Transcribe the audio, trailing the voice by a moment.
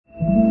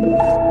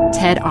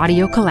TED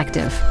Audio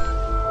Collective.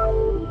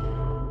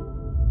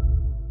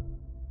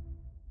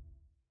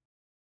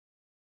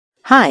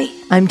 Hi,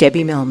 I'm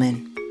Debbie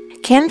Millman.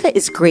 Canva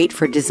is great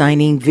for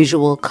designing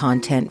visual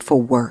content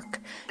for work,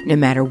 no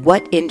matter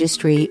what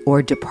industry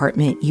or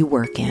department you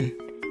work in.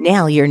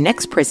 Now your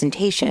next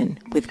presentation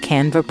with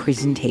Canva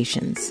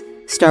Presentations.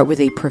 Start with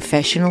a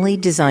professionally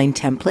designed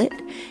template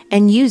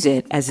and use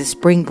it as a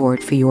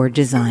springboard for your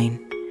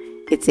design.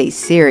 It's a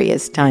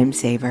serious time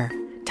saver.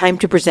 Time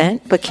to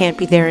present but can't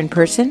be there in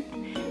person?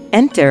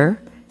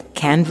 Enter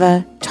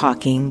Canva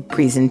Talking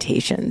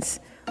Presentations.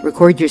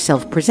 Record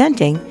yourself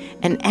presenting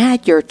and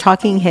add your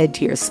talking head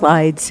to your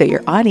slides so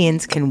your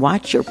audience can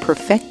watch your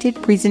perfected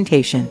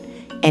presentation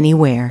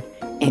anywhere,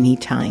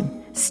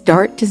 anytime.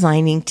 Start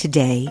designing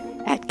today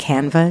at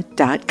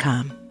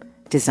canva.com.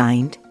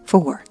 Designed for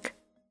work.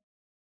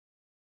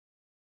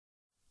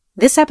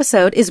 This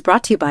episode is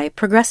brought to you by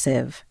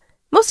Progressive.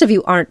 Most of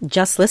you aren't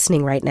just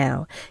listening right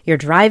now. You're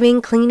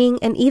driving, cleaning,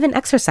 and even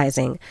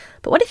exercising.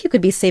 But what if you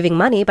could be saving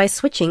money by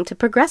switching to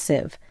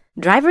Progressive?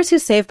 Drivers who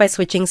save by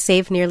switching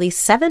save nearly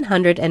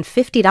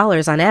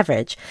 $750 on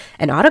average,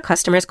 and auto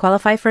customers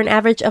qualify for an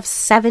average of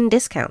 7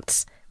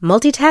 discounts.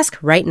 Multitask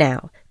right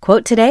now.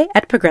 Quote today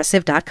at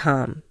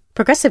Progressive.com.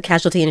 Progressive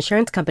Casualty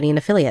Insurance Company and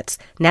Affiliates.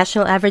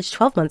 National average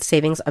 12-month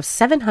savings of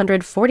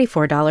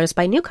 $744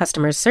 by new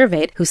customers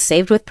surveyed who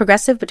saved with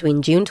Progressive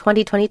between June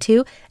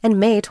 2022 and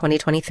May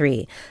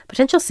 2023.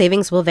 Potential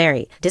savings will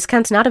vary.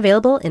 Discounts not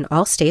available in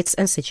all states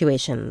and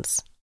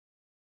situations.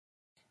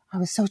 I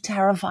was so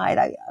terrified.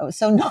 I was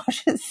so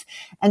nauseous.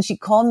 And she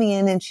called me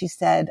in and she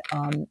said,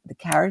 the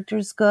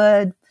character's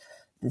good.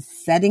 The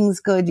setting's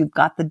good. You've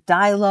got the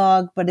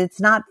dialogue, but it's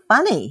not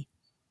funny.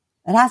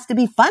 It has to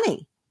be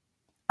funny.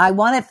 I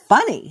want it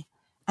funny.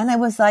 And I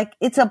was like,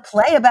 it's a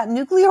play about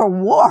nuclear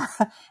war.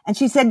 And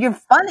she said, you're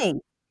funny.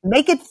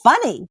 Make it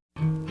funny.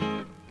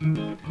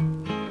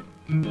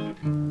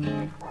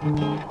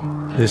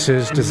 This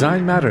is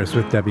Design Matters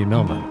with Debbie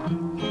Millman.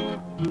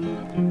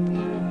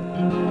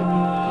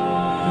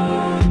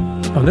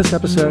 On this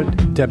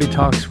episode, Debbie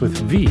talks with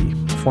V,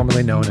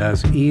 formerly known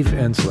as Eve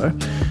Ensler,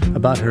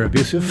 about her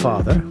abusive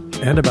father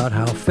and about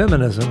how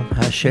feminism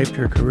has shaped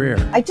her career.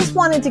 I just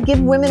wanted to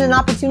give women an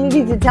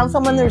opportunity to tell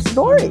someone their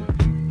story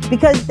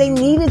because they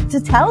needed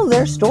to tell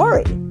their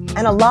story.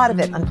 And a lot of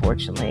it,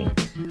 unfortunately,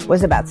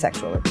 was about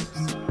sexual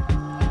abuse.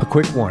 A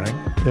quick warning,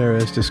 there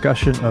is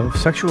discussion of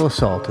sexual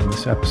assault in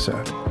this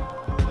episode.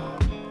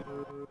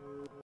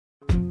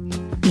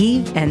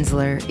 Eve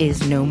Ensler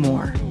is no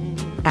more.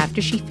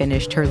 After she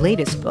finished her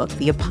latest book,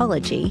 The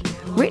Apology,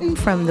 written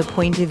from the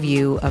point of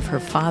view of her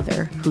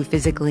father, who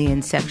physically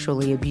and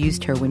sexually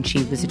abused her when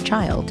she was a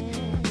child,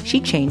 she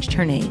changed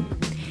her name.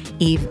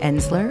 Eve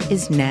Ensler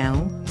is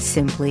now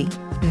simply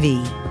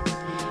V.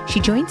 She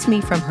joins me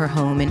from her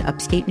home in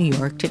upstate New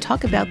York to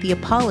talk about The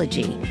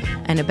Apology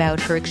and about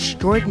her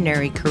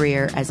extraordinary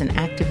career as an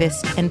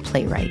activist and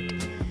playwright.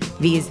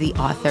 V is the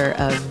author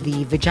of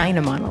the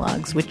Vagina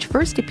Monologues, which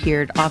first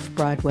appeared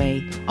off-Broadway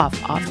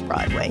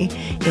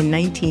in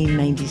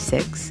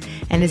 1996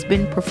 and has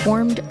been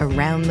performed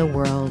around the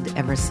world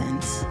ever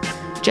since.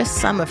 Just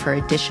some of her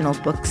additional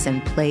books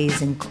and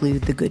plays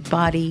include The Good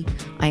Body,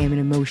 I Am an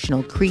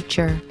Emotional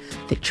Creature,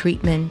 The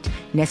Treatment,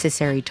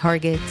 Necessary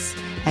Targets,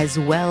 as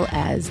well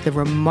as the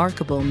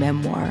remarkable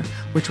memoir,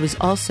 which was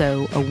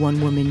also a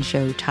one-woman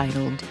show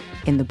titled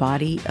In the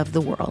Body of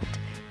the World.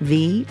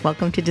 V,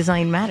 welcome to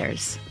Design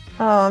Matters.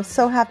 Oh, I'm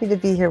so happy to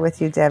be here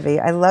with you, Debbie.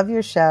 I love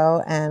your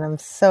show, and I'm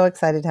so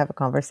excited to have a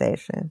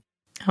conversation.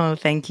 Oh,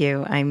 thank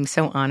you. I'm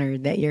so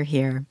honored that you're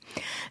here.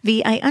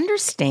 V, I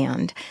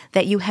understand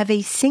that you have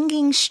a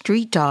singing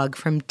street dog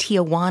from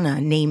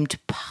Tijuana named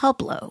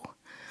Pablo.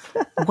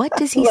 What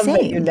does he Love sing?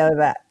 That you know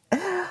that.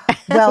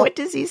 Well, what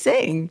does he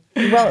sing?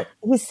 Well,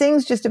 he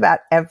sings just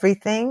about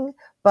everything,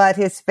 but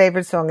his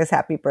favorite song is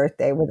Happy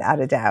Birthday, without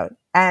a doubt.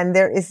 And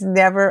there is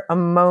never a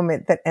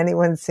moment that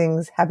anyone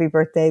sings Happy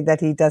Birthday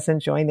that he doesn't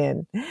join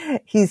in.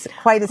 He's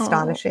quite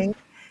astonishing.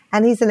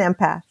 And he's an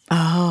empath.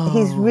 Oh.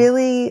 He's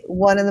really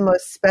one of the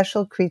most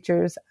special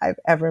creatures I've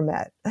ever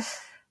met.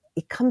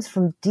 It comes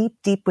from deep,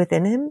 deep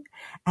within him.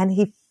 And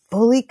he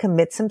fully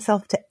commits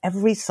himself to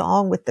every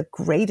song with the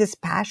greatest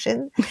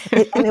passion.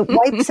 And it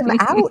wipes him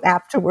out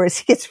afterwards.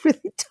 He gets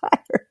really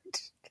tired.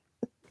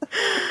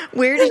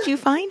 Where did you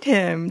find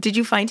him? Did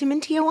you find him in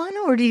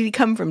Tijuana or did he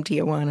come from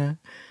Tijuana?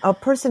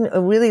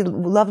 A really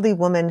lovely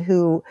woman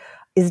who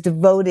is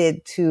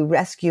devoted to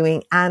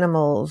rescuing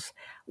animals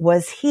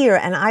was here.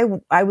 And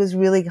I was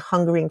really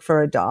hungering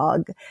for a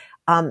dog.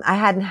 I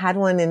hadn't had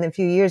one in a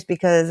few years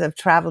because of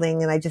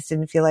traveling and I just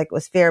didn't feel like it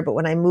was fair. But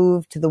when I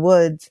moved to the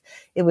woods,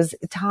 it was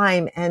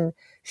time. And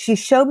she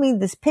showed me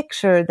this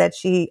picture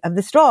of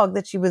this dog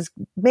that she was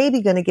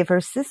maybe going to give her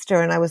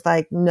sister. And I was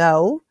like,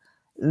 no,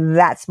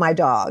 that's my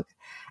dog.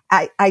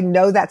 I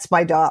know that's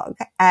my dog.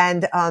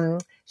 And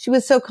she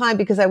was so kind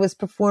because I was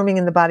performing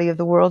in the Body of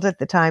the World at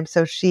the time.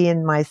 So she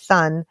and my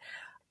son,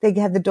 they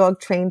had the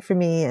dog trained for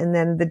me. And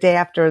then the day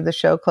after the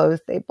show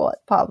closed, they bought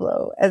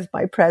Pablo as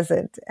my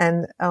present.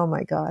 And oh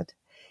my God,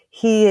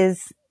 he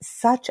is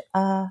such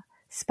a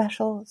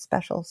special,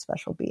 special,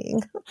 special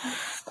being.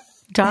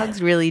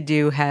 Dogs really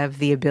do have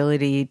the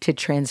ability to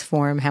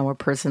transform how a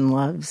person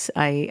loves.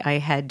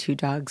 I had 2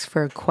 dogs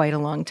for quite a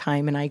long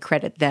time, and I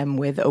credit them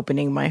with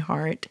opening my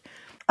heart.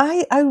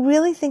 I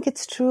really think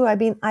it's true. I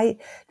mean,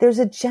 there's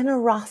a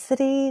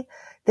generosity,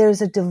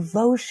 there's a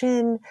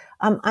devotion.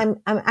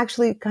 I'm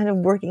actually kind of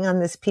working on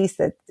this piece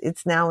that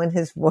it's now in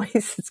his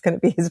voice. It's going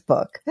to be his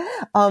book.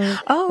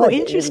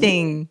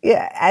 Interesting.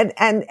 Yeah.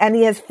 And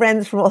he has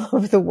friends from all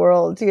over the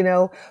world,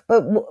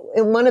 but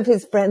in one of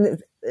his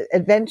friends'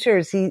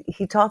 adventures,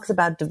 he talks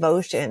about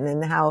devotion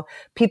and how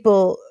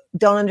people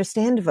don't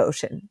understand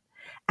devotion.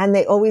 And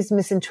they always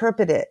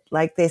misinterpret it.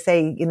 Like they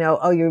say,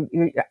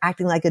 you're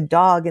acting like a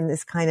dog in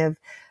this kind of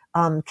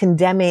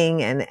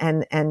condemning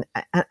and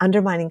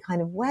undermining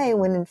kind of way,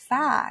 when in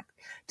fact,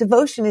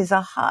 devotion is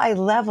a high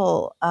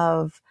level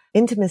of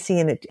intimacy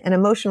and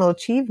emotional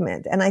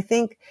achievement. And I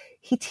think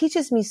he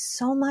teaches me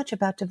so much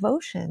about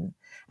devotion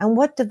and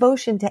what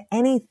devotion to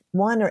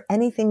anyone or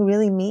anything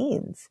really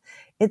means.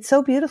 It's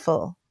so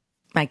beautiful.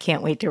 I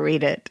can't wait to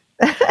read it.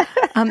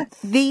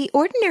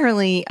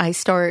 Ordinarily, I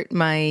start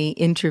my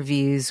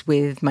interviews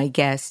with my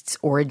guests'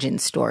 origin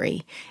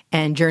story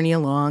and journey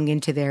along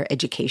into their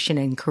education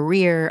and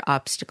career,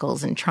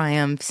 obstacles and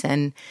triumphs.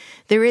 And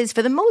there is,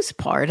 for the most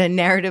part, a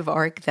narrative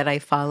arc that I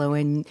follow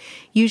and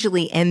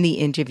usually end the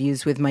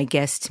interviews with my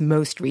guests'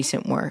 most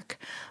recent work.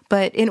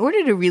 But in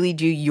order to really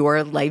do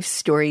your life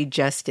story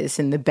justice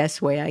in the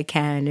best way I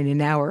can in an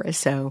hour or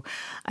so,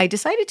 I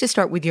decided to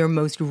start with your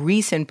most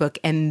recent book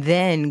and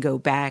then go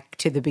back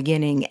to the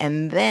beginning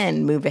and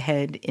then move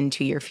ahead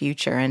into your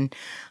future. And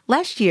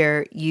last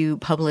year, you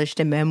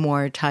published a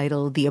memoir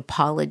titled The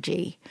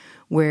Apology,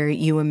 where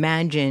you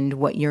imagined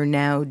what your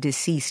now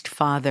deceased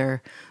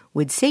father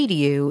would say to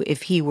you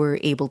if he were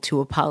able to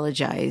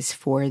apologize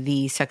for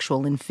the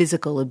sexual and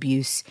physical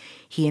abuse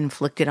he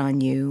inflicted on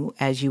you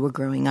as you were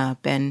growing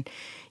up. And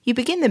you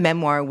begin the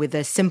memoir with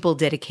a simple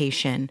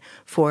dedication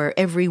for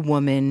every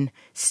woman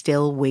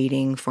still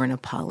waiting for an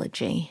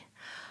apology.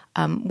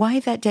 Why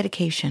that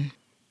dedication?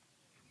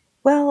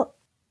 Well,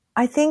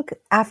 I think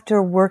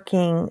after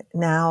working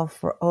now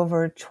for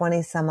over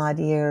 20 some odd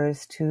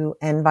years to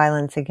end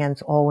violence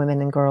against all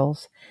women and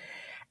girls,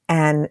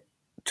 and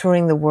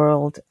touring the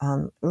world,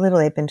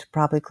 literally I've been to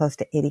probably close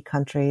to 80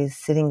 countries,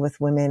 sitting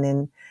with women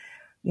in,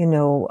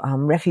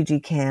 refugee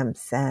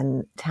camps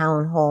and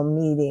town hall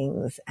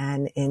meetings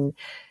and in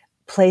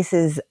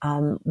places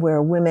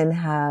where women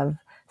have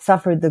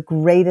suffered the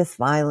greatest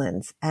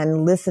violence,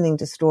 and listening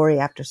to story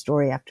after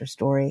story after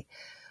story.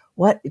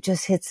 What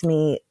just hits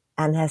me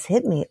and has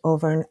hit me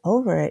over and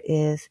over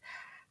is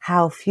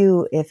how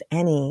few, if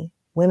any,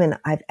 women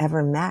I've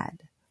ever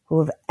met who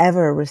have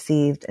ever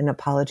received an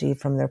apology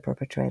from their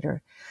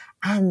perpetrator.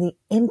 And the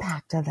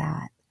impact of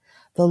that,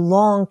 the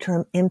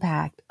long-term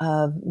impact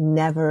of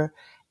never,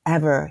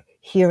 ever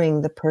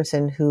hearing the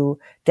person who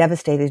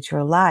devastated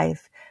your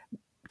life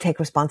take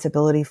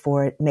responsibility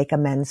for it, make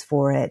amends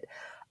for it,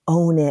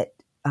 own it,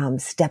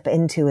 step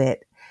into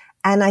it.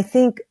 And I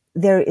think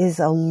there is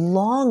a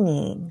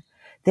longing,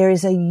 there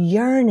is a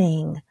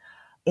yearning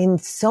in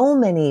so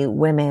many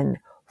women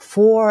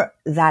for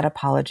that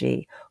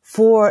apology,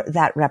 for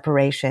that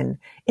reparation.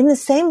 In the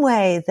same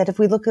way that if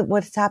we look at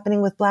what's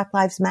happening with Black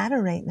Lives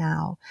Matter right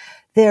now,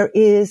 there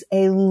is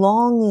a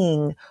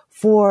longing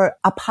for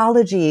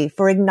apology,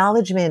 for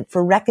acknowledgement,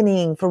 for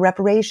reckoning, for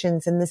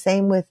reparations, and the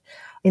same with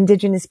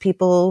Indigenous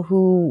people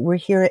who were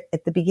here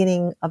at the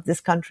beginning of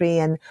this country.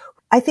 And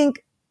I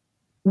think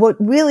what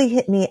really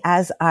hit me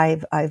as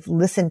I've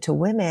listened to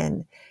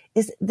women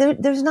is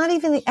there's not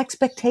even the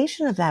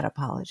expectation of that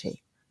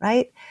apology.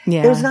 Right?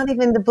 Yeah. There's not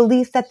even the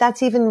belief that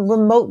that's even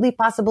remotely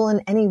possible in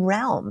any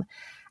realm.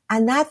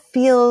 And that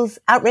feels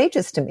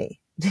outrageous to me,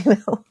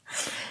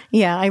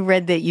 Yeah, I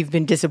read that you've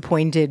been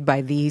disappointed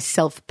by the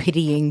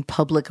self-pitying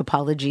public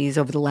apologies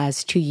over the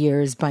last 2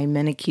 years by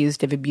men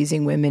accused of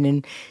abusing women,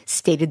 and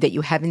stated that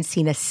you haven't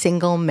seen a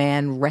single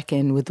man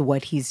reckon with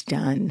what he's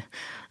done.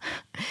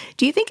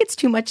 Do you think it's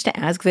too much to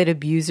ask that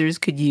abusers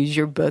could use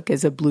your book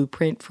as a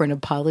blueprint for an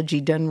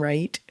apology done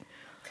right?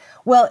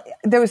 Well,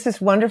 there was this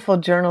wonderful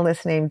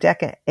journalist named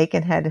Decca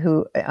Aikenhead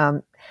who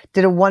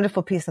did a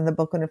wonderful piece on the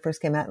book when it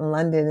first came out in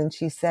London. And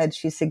she said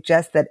she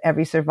suggests that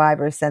every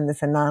survivor send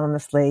this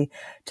anonymously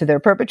to their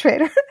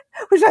perpetrator,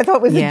 which I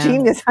thought was a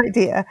genius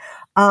idea.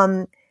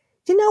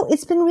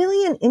 It's been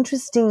really an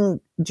interesting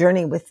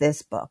journey with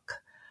this book.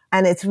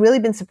 And it's really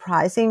been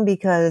surprising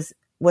because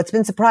what's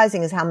been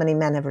surprising is how many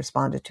men have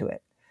responded to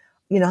it.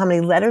 How many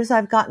letters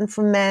I've gotten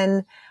from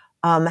men,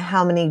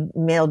 how many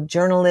male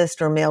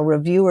journalists or male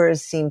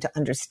reviewers seem to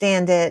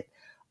understand it,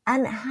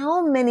 and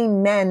how many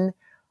men,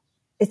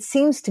 it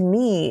seems to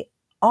me,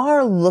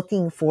 are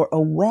looking for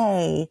a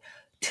way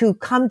to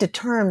come to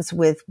terms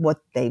with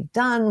what they've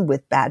done,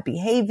 with bad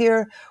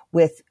behavior,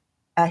 with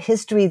a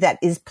history that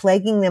is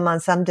plaguing them on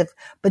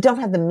but don't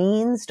have the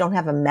means, don't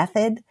have a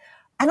method.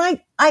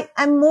 And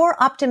I'm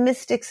more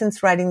optimistic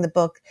since writing the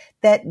book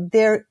that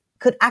there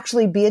could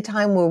actually be a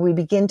time where we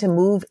begin to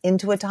move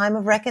into a time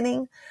of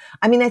reckoning.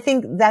 I mean, I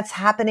think that's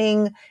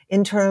happening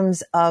in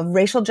terms of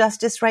racial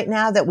justice right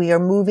now, that we are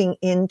moving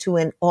into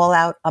an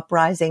all-out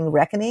uprising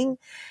reckoning.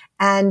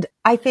 And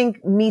I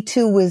think Me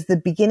Too was the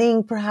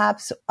beginning,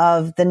 perhaps,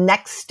 of the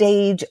next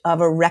stage of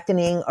a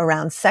reckoning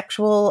around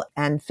sexual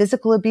and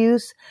physical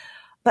abuse.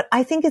 But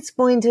I think it's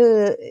going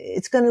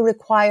to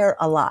require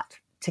a lot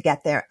to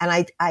get there.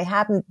 And I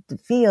happen to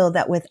feel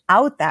that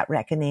without that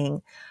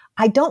reckoning,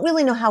 I don't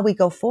really know how we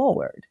go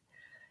forward.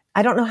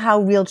 I don't know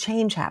how real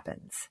change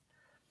happens.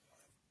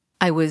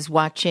 I was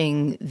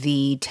watching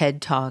the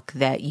TED Talk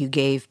that you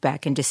gave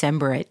back in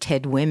December at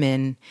TED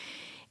Women,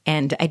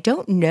 and I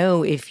don't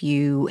know if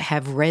you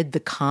have read the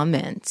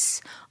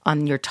comments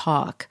on your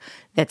talk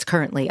that's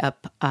currently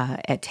up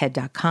at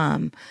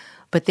TED.com,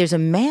 but there's a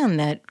man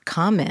that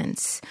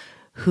comments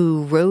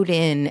who wrote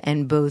in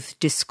and both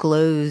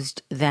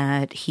disclosed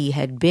that he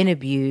had been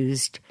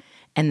abused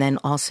and then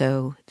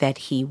also that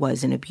he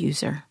was an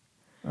abuser.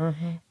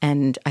 Mm-hmm.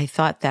 And I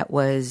thought that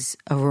was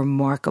a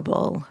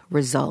remarkable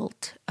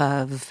result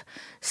of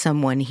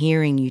someone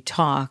hearing you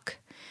talk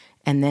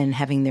and then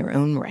having their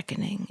own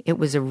reckoning.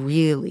 It's a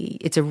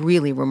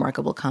really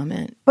remarkable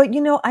comment. But,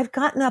 I've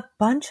gotten a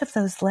bunch of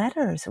those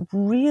letters,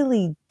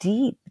 really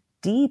deep,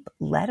 deep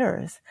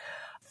letters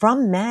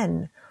from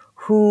men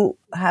who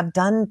have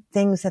done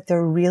things that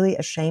they're really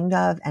ashamed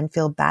of and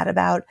feel bad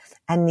about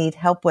and need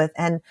help with.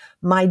 And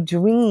my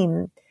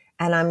dream,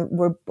 and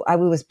I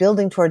was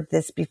building toward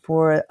this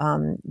before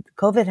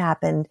COVID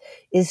happened,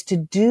 is to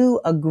do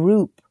a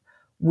group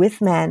with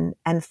men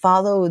and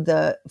follow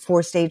the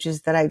 4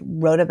 stages that I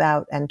wrote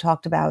about and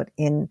talked about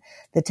in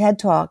the TED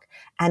Talk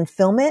and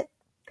film it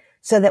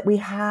so that we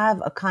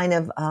have a kind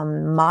of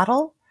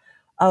model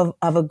of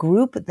a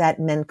group that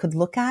men could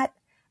look at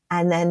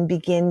and then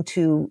begin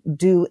to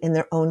do in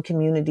their own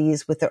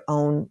communities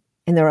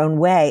in their own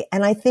way.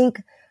 And I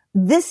think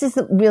this is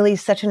really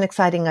such an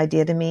exciting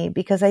idea to me,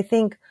 because I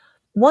think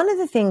one of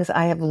the things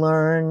I have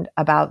learned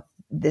about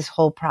this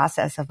whole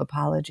process of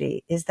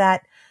apology is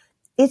that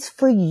it's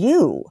for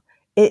you.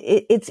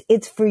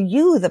 It's for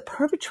you, the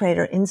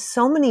perpetrator, in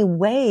so many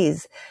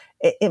ways,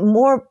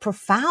 more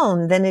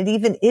profound than it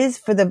even is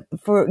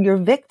for your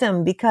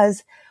victim,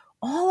 because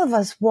all of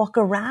us walk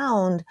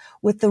around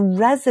with the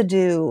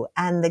residue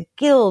and the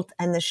guilt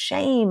and the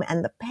shame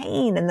and the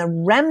pain and the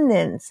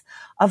remnants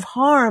of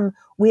harm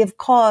we have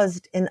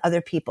caused in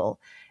other people.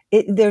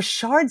 There's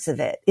shards of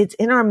it. It's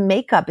in our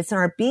makeup. It's in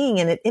our being,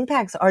 and it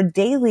impacts our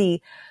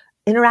daily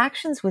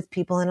interactions with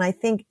people. And I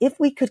think if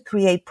we could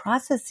create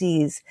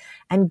processes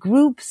and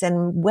groups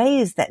and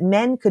ways that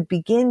men could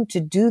begin to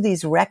do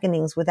these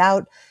reckonings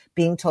without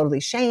being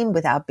totally shamed,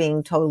 without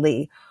being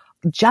totally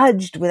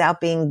judged, without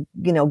being,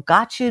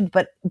 gotcha'd,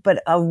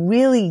 but a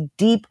really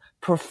deep,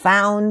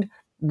 profound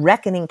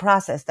reckoning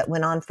process that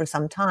went on for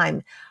some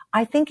time,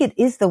 I think it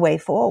is the way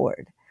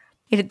forward.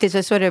 There's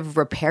a sort of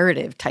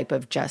reparative type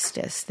of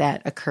justice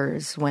that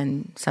occurs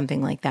when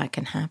something like that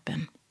can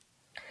happen.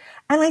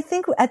 And I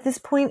think at this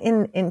point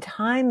in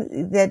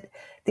time that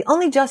the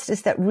only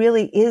justice that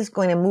really is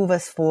going to move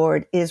us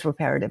forward is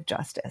reparative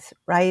justice,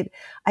 right?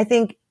 I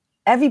think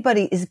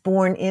everybody is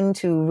born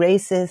into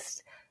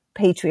racist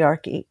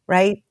patriarchy,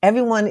 right?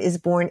 Everyone is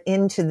born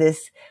into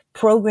this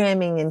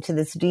programming, into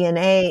this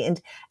DNA.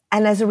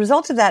 And as a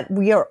result of that,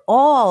 we are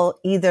all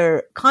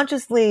either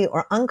consciously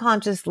or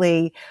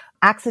unconsciously,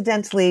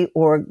 accidentally,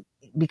 or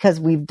because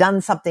we've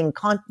done something,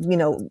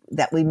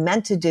 that we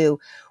meant to do,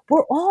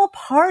 we're all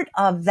part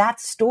of that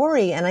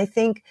story. And I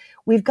think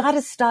we've got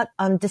to start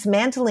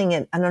dismantling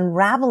it and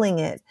unraveling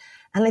it.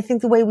 And I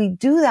think the way we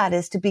do that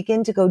is to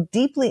begin to go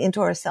deeply into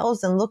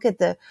ourselves and look at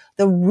the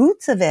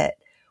roots of it.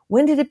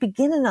 When did it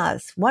begin in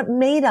us? What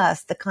made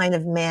us the kind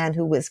of man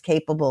who was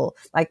capable,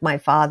 like my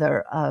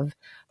father, of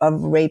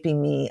raping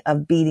me,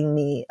 of beating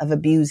me, of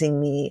abusing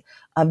me,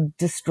 of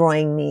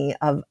destroying me,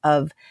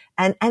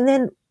 and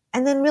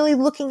then really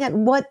looking at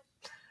what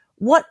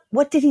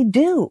did he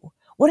do?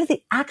 What are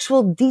the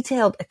actual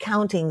detailed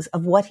accountings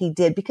of what he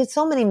did? Because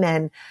so many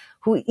men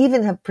who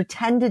even have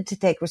pretended to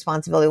take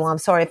responsibility. Well, I'm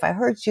sorry if I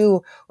hurt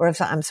you, or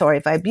I'm sorry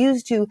if I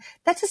abused you.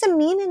 That doesn't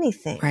mean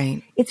anything.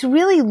 Right. It's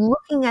really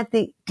looking at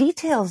the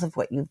details of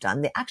what you've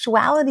done, the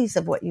actualities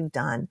of what you've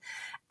done,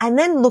 and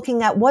then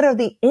looking at what are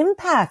the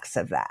impacts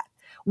of that.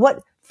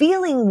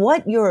 Feeling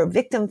what your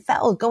victim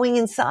felt, going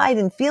inside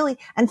and feeling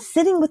and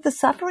sitting with the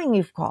suffering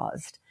you've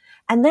caused,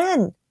 and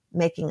then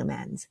making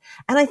amends.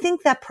 And I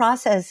think that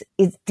process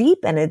is deep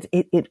and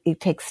it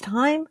takes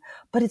time,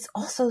 but it's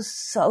also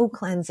so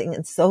cleansing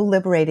and so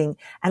liberating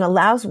and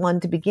allows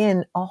one to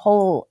begin a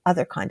whole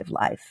other kind of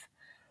life.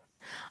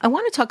 I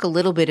want to talk a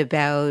little bit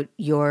about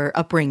your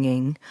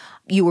upbringing.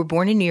 You were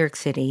born in New York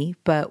City,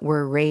 but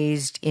were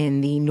raised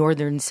in the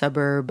northern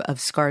suburb of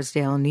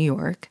Scarsdale, New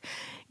York.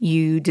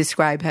 You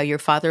describe how your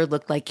father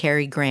looked like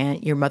Cary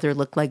Grant, your mother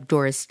looked like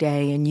Doris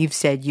Day, and you've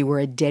said you were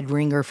a dead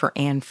ringer for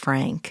Anne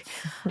Frank.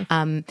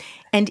 And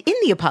in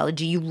the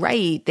apology, you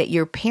write that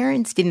your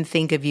parents didn't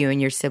think of you and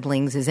your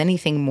siblings as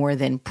anything more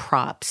than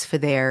props for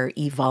their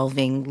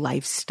evolving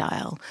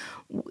lifestyle.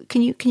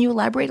 Can you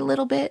elaborate a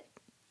little bit?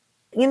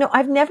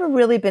 I've never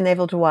really been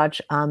able to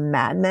watch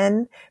Mad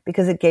Men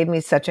because it gave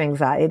me such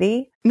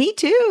anxiety. Me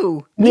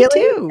too. Really? Me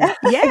too.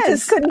 Yes. I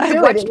just couldn't do it.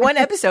 I watched one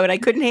episode. I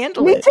couldn't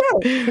handle Me it.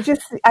 too.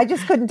 I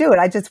just couldn't do it.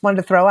 I just wanted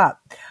to throw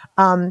up.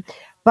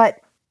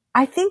 But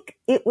I think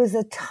it was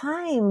a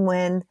time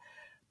when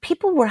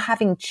people were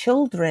having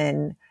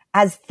children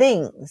as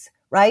things,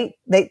 right?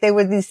 They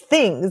were these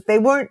things. They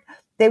weren't,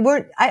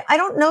 I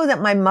don't know that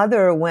my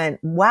mother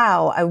went,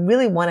 wow, I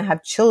really want to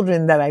have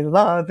children that I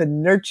love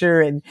and nurture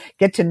and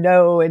get to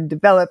know and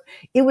develop.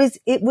 It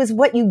was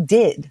what you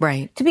did.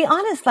 Right. To be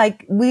honest,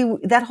 like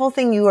that whole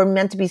thing, you were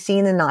meant to be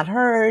seen and not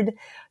heard.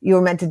 You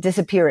were meant to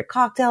disappear at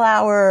cocktail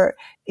hour.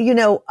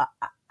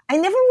 I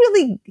never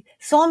really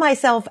saw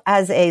myself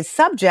as a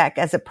subject,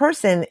 as a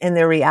person in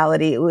their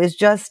reality. It was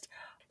just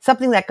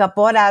something that got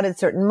bought out at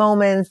certain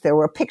moments. There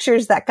were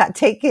pictures that got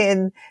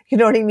taken. You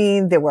know what I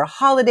mean? There were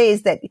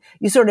holidays that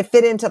you sort of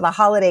fit into the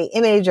holiday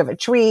image of a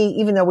tree,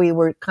 even though we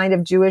were kind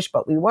of Jewish,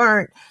 but we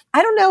weren't.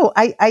 I don't know.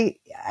 I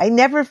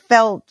never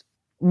felt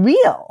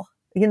real.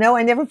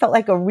 I never felt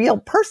like a real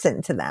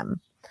person to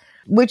them,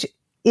 which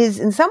is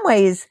in some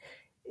ways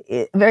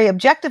very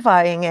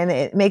objectifying, and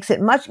it makes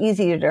it much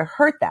easier to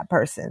hurt that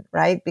person,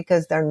 right?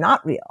 Because they're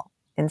not real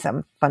in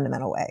some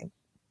fundamental way.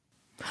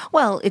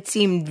 Well, it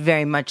seemed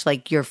very much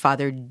like your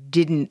father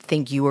didn't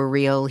think you were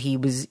real.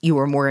 You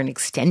were more an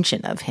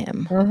extension of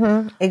him.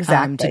 Mm-hmm.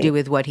 Exactly. To do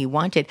with what he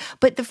wanted.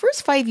 But the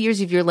first 5 years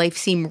of your life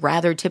seem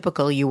rather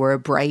typical. You were a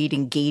bright,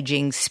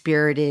 engaging,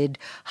 spirited,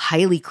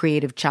 highly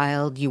creative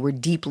child. You were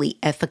deeply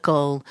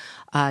ethical.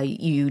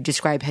 You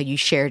describe how you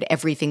shared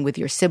everything with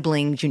your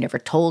siblings. You never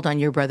told on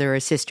your brother or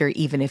sister,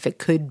 even if it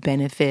could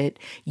benefit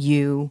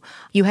you.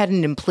 You had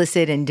an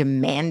implicit and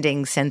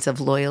demanding sense of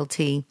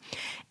loyalty.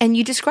 And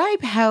you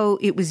describe how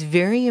it was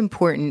very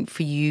important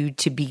for you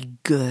to be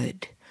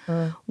good.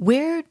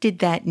 Where did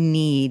that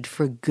need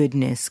for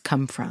goodness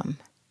come from?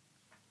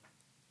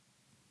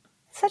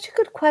 Such a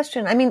good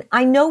question. I mean,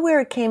 I know where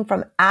it came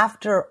from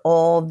after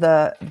all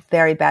the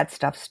very bad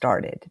stuff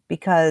started,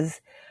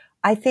 because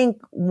I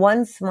think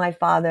once my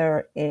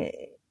father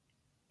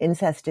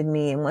incested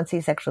me, and once he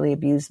sexually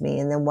abused me,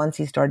 and then once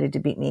he started to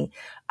beat me,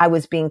 I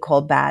was being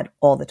called bad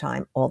all the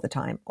time.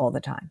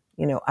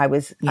 I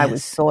was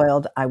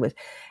soiled.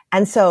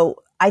 And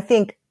so I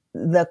think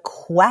the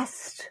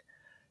quest,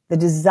 the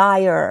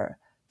desire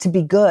to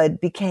be good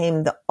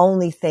became the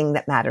only thing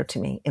that mattered to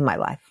me in my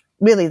life.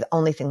 Really the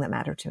only thing that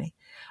mattered to me.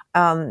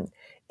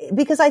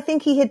 Because I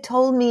think he had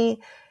told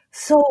me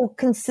so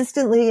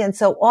consistently and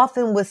so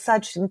often with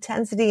such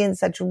intensity and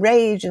such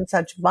rage and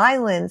such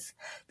violence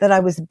that I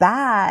was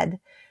bad,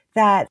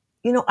 that,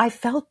 I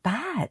felt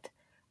bad.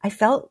 I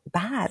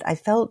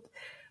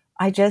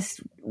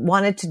just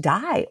wanted to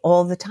die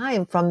all the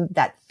time from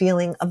that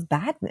feeling of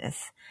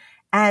badness.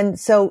 And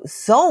so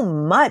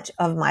much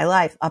of my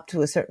life up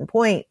to a certain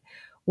point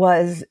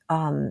was,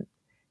 when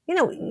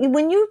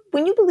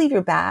you believe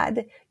you're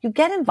bad, you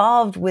get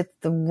involved with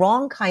the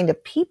wrong kind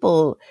of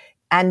people.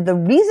 And the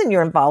reason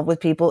you're involved with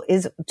people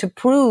is to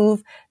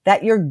prove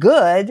that you're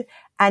good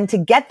and to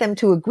get them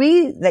to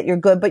agree that you're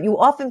good. But you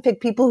often pick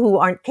people who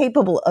aren't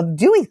capable of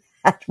doing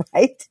that,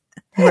 right?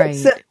 Right.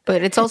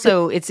 But it's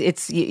also,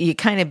 you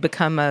kind of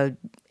become a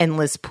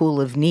endless pool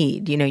of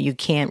need. You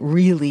can't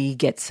really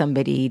get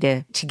somebody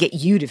to get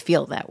you to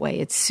feel that way.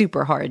 It's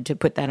super hard to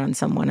put that on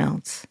someone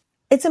else.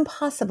 It's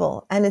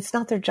impossible, and it's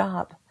not their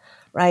job,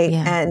 right?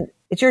 Yeah. And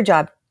it's your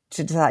job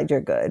to decide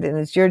you're good, and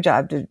it's your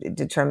job to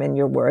determine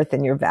your worth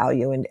and your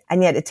value.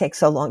 And yet it takes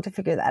so long to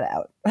figure that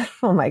out.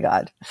 Oh my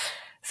God.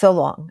 So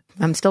long.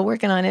 I'm still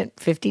working on it.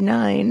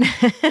 59.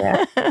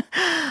 Yeah.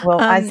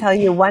 Well, I tell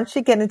you, once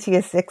you get into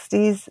your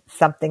 60s,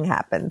 something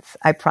happens.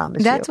 I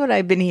promise you. That's what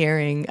I've been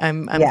hearing.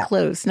 I'm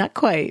close. Not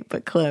quite,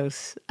 but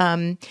close.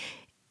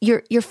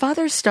 Your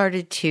father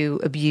started to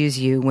abuse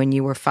you when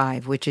you were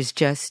 5, which is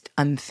just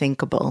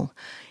unthinkable.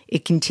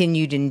 It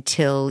continued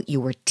until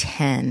you were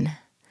 10.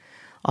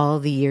 All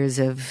the years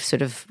of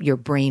sort of your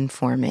brain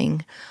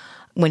forming.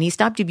 When he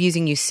stopped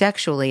abusing you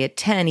sexually at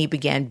 10, he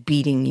began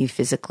beating you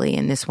physically,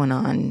 and this went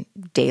on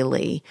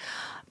daily.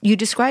 You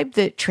described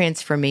the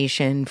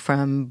transformation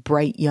from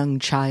bright young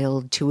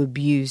child to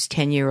abused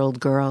 10-year-old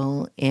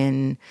girl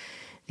in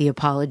the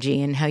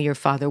apology, and how your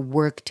father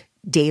worked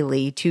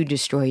daily to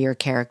destroy your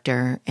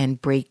character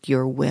and break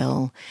your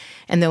will.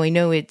 And though I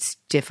know it's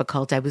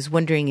difficult, I was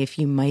wondering if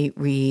you might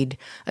read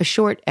a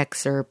short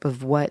excerpt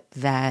of what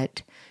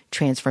that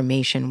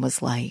transformation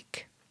was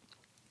like.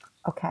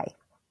 Okay.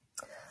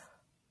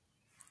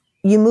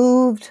 You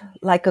moved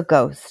like a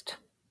ghost.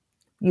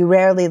 You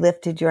rarely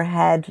lifted your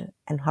head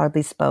and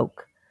hardly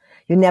spoke.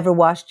 You never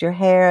washed your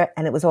hair,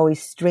 and it was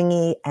always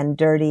stringy and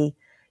dirty.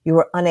 You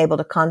were unable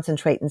to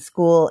concentrate in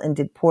school and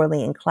did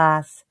poorly in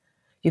class.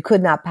 You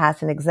could not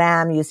pass an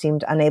exam. You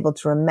seemed unable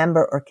to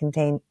remember or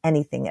contain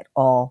anything at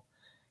all.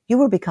 You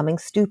were becoming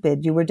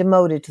stupid. You were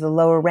demoted to the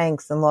lower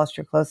ranks and lost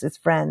your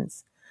closest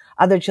friends.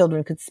 Other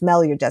children could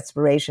smell your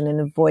desperation and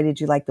avoided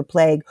you like the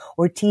plague,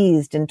 or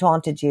teased and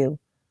taunted you.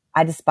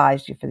 I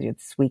despised you for your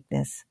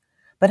weakness.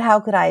 But how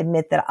could I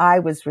admit that I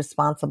was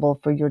responsible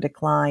for your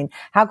decline?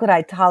 How could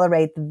I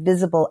tolerate the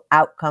visible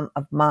outcome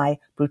of my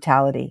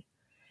brutality?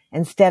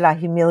 Instead, I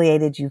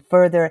humiliated you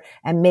further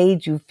and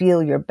made you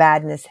feel your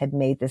badness had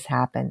made this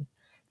happen,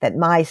 that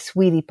my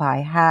sweetie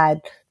pie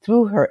had,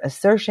 through her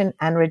assertion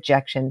and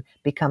rejection,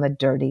 become a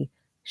dirty,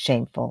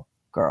 shameful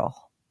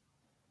girl.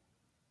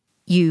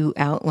 You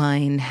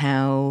outline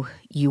how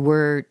you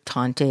were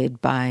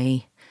taunted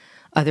by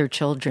other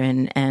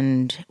children,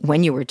 and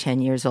when you were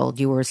 10 years old,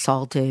 you were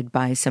assaulted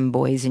by some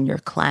boys in your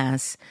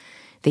class.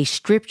 They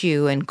stripped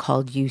you and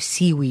called you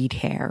seaweed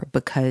hair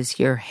because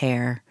your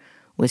hair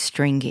was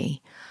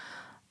stringy.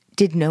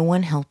 Did no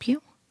one help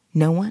you?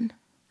 No one?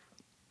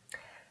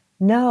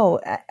 No.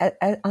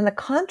 On the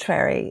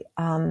contrary,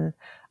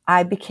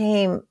 I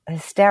became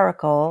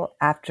hysterical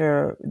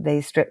after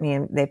they stripped me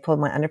and they pulled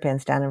my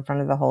underpants down in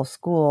front of the whole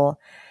school.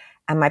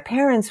 And my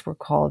parents were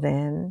called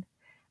in,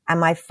 and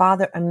my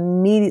father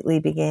immediately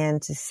began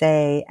to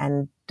say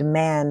and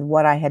demand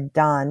what I had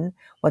done,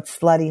 what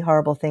slutty,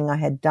 horrible thing I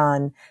had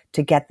done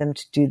to get them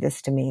to do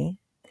this to me.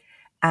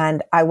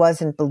 And I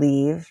wasn't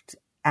believed,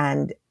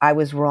 and I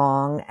was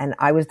wrong, and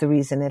I was the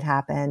reason it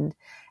happened.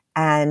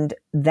 And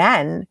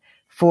then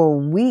for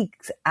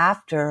weeks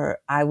after,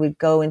 I would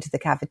go into the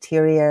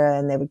cafeteria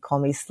and they would call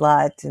me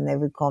slut and they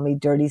would call me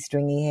dirty,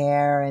 stringy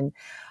hair. And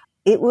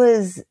it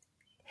was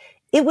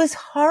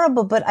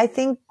horrible. But I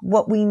think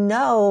what we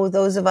know,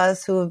 those of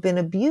us who have been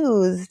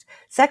abused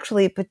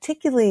sexually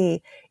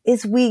particularly,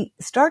 is we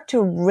start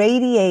to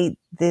radiate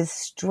this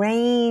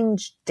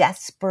strange,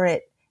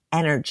 desperate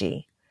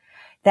energy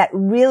that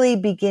really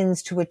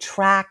begins to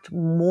attract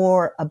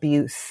more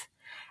abuse.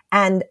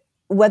 And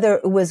whether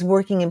it was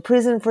working in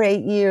prison for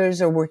 8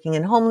 years or working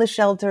in homeless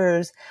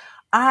shelters,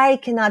 I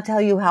cannot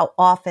tell you how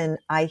often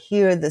I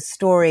hear the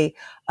story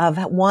of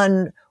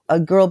a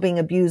girl being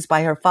abused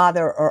by her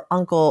father or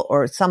uncle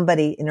or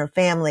somebody in her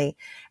family,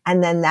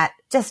 and then that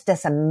just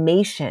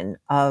decimation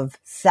of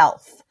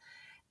self.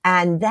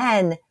 And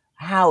then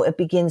how it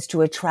begins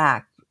to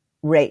attract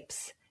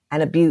rapes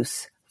and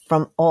abuse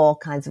from all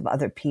kinds of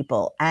other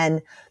people.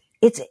 And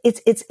it's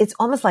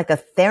almost like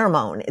a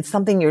pheromone. It's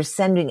something you're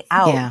sending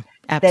out. Yeah,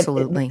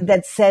 absolutely.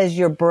 That says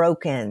you're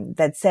broken,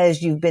 that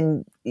says you've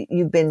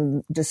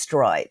been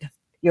destroyed.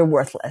 You're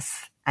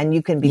worthless and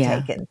you can be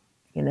taken,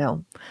 you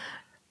know.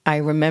 I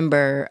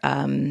remember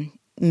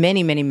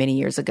many, many, many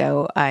years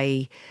ago,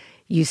 I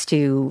used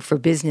to, for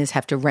business,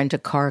 have to rent a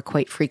car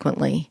quite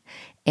frequently.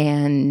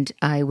 And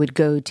I would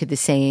go to the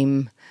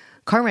same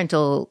car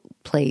rental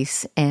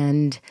place,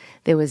 and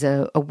there was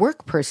a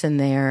work person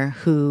there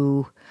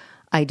who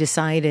I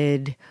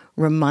decided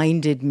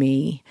reminded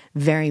me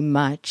very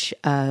much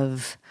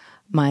of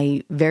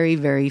my very,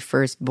 very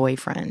first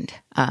boyfriend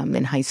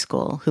in high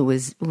school, who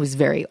was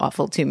very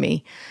awful to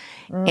me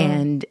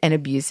and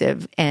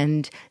abusive.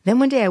 And then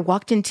one day I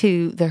walked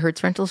into the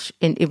Hertz rental,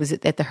 and it was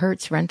at the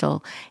Hertz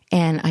rental,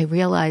 and I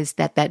realized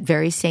that that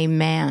very same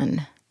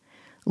man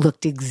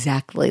looked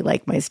exactly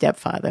like my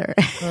stepfather,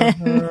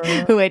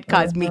 who had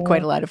caused me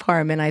quite a lot of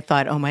harm. And I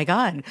thought, oh my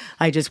God,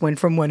 I just went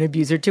from one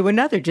abuser to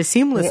another just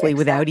seamlessly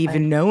without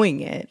even knowing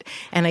it.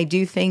 And I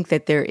do think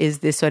that there is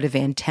this sort of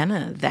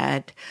antenna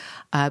that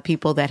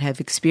people that have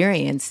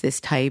experienced this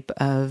type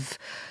of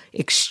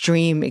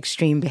extreme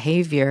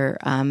behavior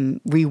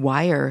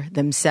rewire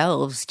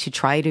themselves to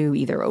try to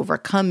either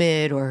overcome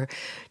it or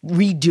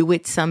redo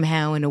it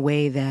somehow in a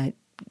way that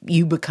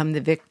you become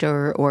the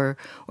victor, or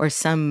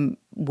some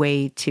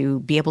way to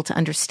be able to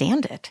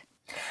understand it.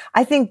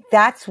 I think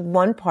that's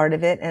one part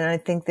of it. And I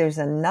think there's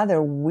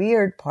another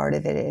weird part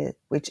of it,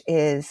 which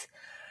is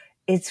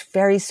it's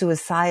very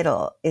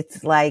suicidal.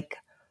 It's like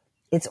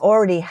it's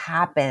already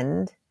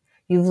happened.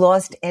 You've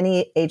lost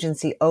any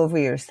agency over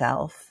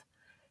yourself.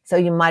 So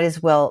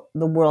the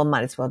world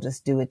might as well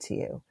just do it to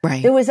you.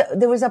 Right. There was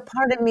a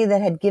part of me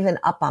that had given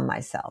up on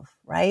myself,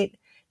 right?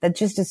 That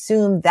just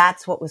assumed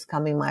that's what was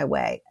coming my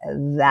way.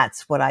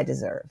 That's what I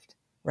deserved,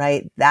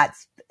 right?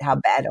 That's how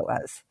bad it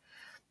was.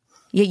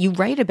 Yeah, you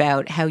write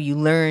about how you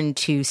learned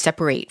to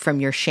separate from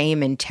your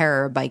shame and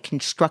terror by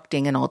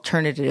constructing an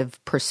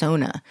alternative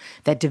persona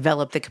that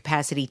developed the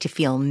capacity to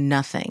feel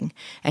nothing,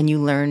 and you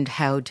learned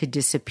how to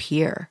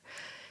disappear.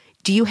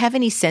 Do you have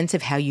any sense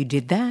of how you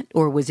did that,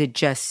 or was it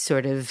just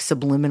sort of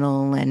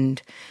subliminal and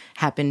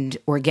happened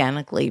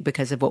organically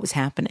because of what was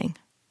happening?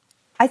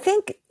 I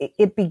think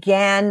it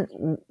began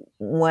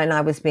when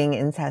I was being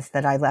incest,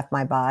 that I left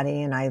my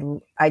body, and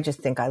I just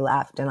think I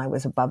left and I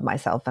was above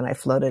myself and I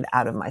floated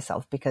out of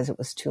myself because it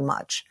was too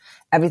much.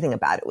 Everything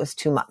about it was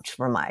too much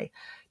for my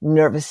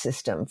nervous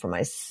system, for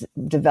my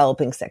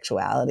developing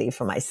sexuality,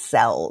 for my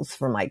cells,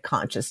 for my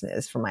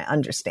consciousness, for my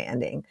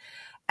understanding.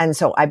 And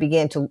so I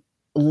began to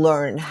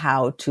learn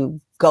how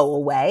to go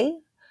away.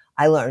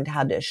 I learned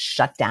how to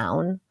shut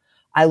down.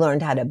 I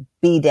learned how to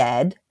be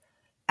dead.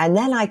 And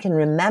then I can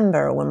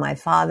remember when my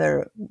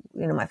father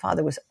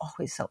was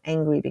always so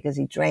angry because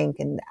he drank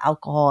and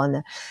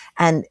alcohol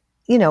and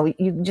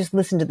you just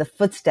listen to the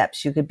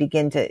footsteps. You could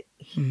begin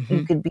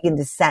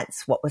to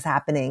sense what was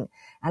happening.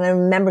 And I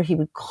remember he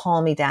would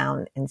call me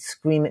down and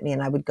scream at me,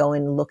 and I would go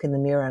and look in the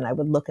mirror, and I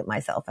would look at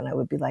myself, and I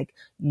would be like,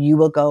 you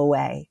will go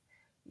away.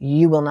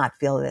 You will not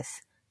feel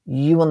this.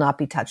 You will not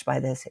be touched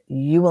by this.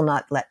 You will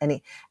not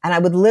and I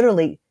would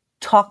literally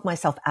talk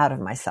myself out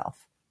of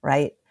myself.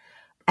 Right.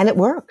 And it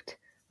worked.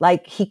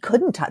 Like, he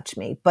couldn't touch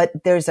me, but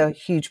there's a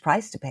huge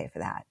price to pay for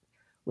that,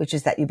 which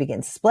is that you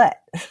begin to split.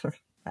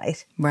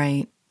 Right.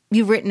 Right.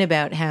 You've written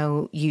about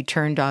how you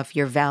turned off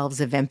your valves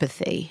of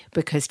empathy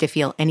because to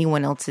feel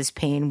anyone else's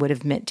pain would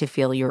have meant to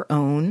feel your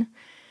own,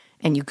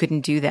 and you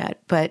couldn't do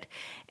that. But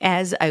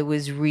as I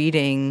was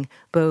reading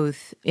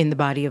both In the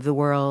Body of the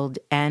World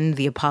and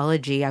The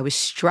Apology, I was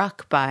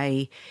struck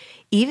by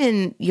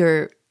even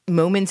your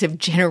moments of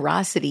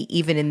generosity,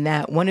 even in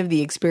that. One of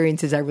the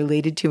experiences I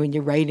related to in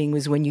your writing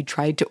was when you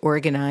tried to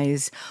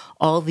organize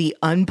all the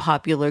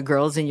unpopular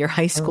girls in your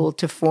high school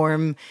to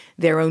form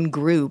their own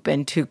group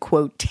and to,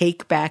 quote,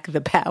 take back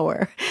the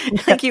power.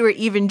 Like you were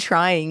even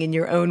trying in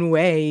your own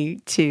way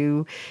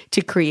to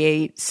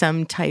create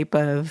some type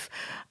of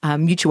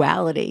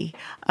mutuality.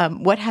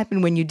 What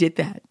happened when you did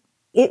that?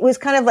 It was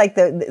kind of like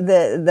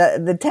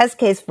the test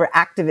case for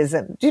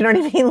activism. Do you know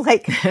what I mean?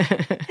 Like,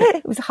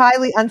 it was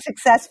highly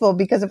unsuccessful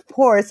because, of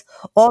course,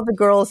 all the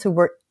girls who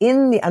were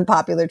in the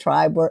unpopular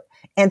tribe were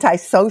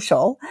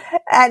antisocial.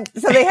 And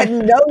so they had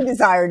no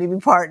desire to be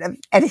part of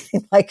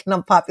anything like an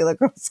unpopular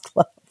girls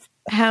club.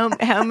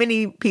 How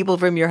many people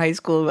from your high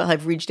school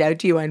have reached out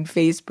to you on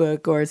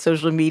Facebook or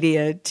social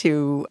media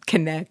to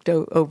connect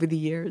over the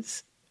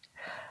years?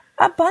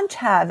 A bunch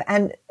have.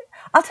 And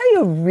I'll tell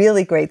you a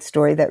really great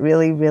story that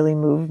really, really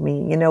moved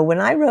me. You know, when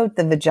I wrote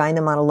the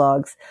Vagina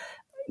Monologues,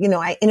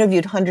 I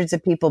interviewed hundreds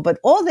of people, but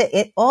all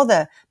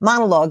the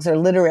monologues are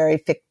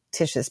literary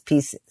fictitious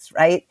pieces,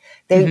 right?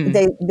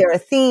 There are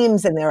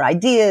themes and there are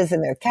ideas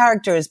and there are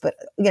characters, but,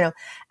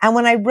 and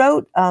when I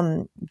wrote,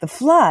 The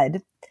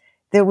Flood,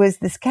 there was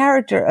this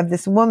character of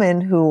this woman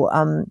who,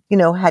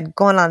 had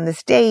gone on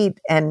this date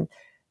and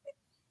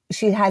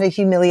she had a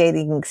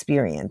humiliating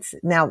experience.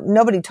 Now,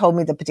 nobody told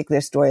me the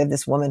particular story of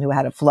this woman who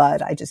had a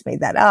flood. I just made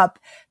that up.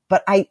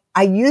 But I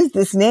used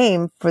this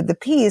name for the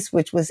piece,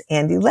 which was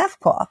Andy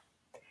Lefkoff.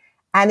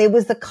 And it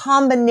was the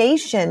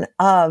combination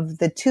of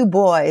the two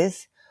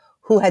boys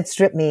who had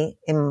stripped me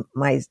in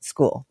my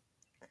school.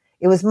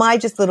 It was my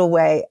just little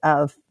way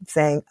of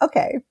saying,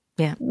 okay,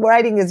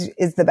 writing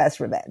is the best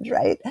revenge,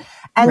 right?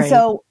 And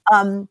so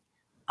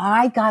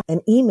I got an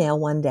email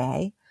one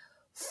day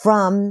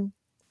from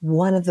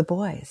one of the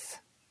boys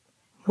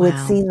who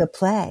had seen the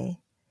play.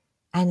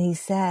 And he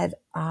said,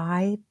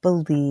 I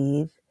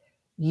believe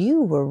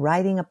you were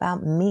writing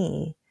about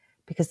me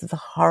because of the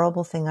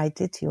horrible thing I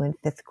did to you in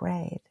 5th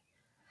grade.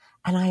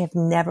 And I have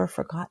never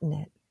forgotten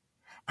it.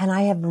 And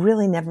I have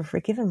really never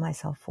forgiven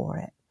myself for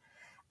it.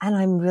 And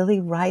I'm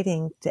really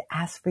writing to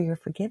ask for your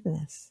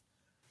forgiveness.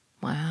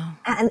 Wow.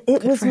 And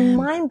it was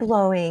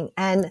mind-blowing.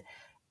 And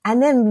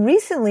then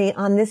recently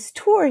on this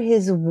tour,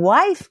 his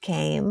wife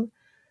came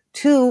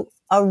to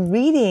a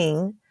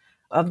reading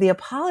of The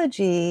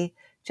Apology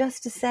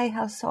just to say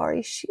how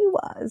sorry she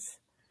was.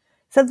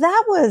 So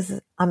that was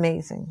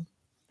amazing.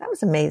 That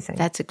was amazing.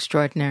 That's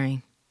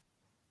extraordinary.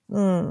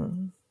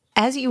 Mm.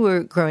 As you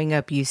were growing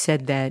up, you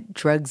said that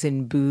drugs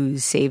and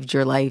booze saved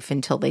your life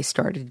until they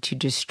started to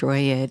destroy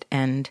it.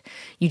 And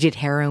you did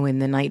heroin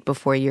the night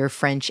before your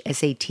French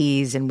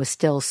SATs and was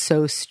still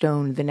so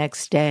stoned the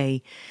next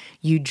day,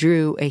 you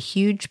drew a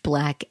huge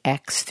black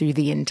X through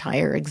the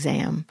entire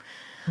exam.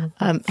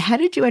 How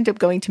did you end up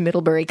going to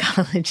Middlebury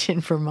College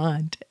in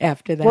Vermont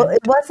after that? Well,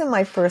 it wasn't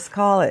my first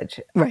college.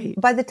 Right.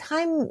 By the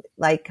time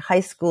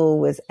high school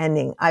was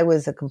ending, I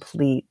was just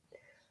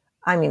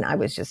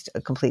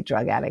a complete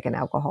drug addict and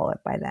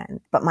alcoholic by then.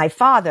 But my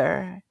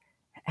father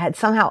had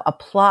somehow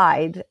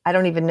applied, I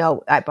don't even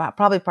know, I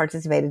probably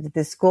participated at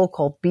this school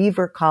called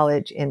Beaver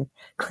College in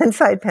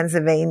Glenside,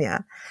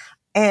 Pennsylvania.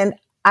 And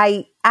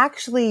I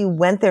actually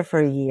went there for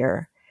a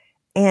year,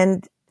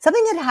 and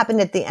something had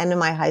happened at the end of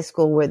my high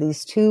school where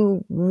these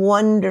two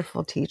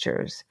wonderful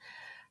teachers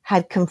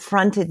had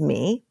confronted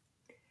me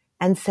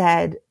and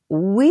said,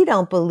 we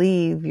don't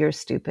believe you're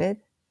stupid.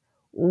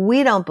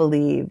 We don't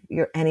believe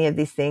you're any of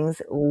these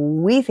things.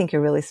 We think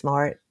you're really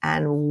smart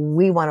and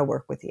we want to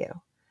work with you.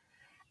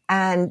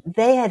 And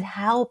they had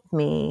helped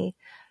me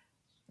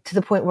to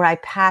the point where I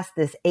passed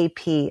this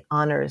AP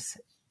honors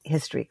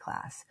history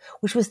class,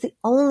 which was the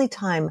only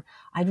time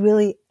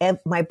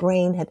my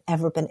brain had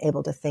ever been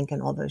able to think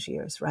in all those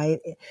years,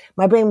 right?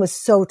 My brain was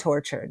so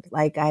tortured.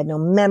 Like, I had no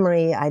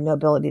memory. I had no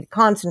ability to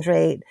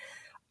concentrate.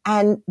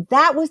 And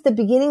that was the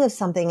beginning of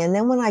something. And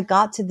then when I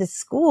got to this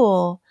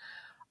school,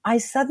 I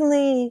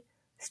suddenly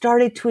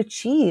started to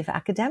achieve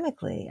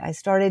academically. I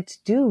started to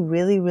do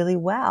really, really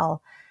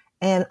well.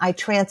 And I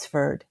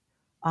transferred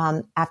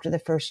after the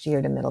first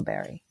year to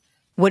Middlebury.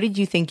 What did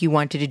you think you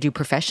wanted to do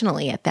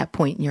professionally at that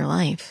point in your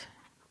life?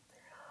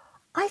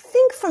 I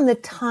think from the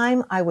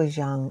time I was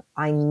young,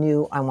 I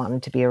knew I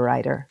wanted to be a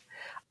writer.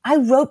 I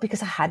wrote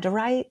because I had to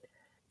write.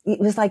 It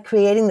was like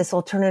creating this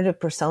alternative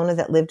persona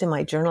that lived in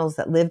my journals,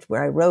 that lived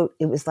where I wrote.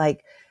 It was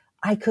like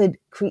I could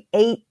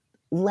create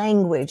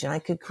language and I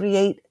could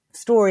create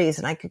stories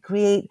and I could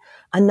create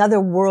another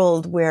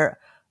world where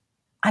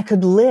I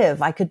could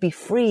live, I could be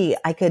free,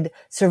 I could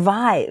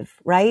survive,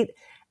 right?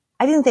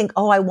 I didn't think,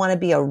 oh, I want to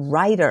be a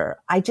writer.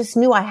 I just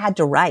knew I had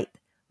to write,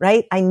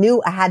 right? I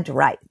knew I had to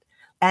write.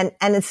 And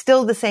it's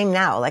still the same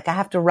now. Like I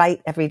have to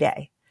write every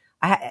day.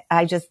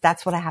 I just,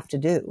 that's what I have to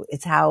do.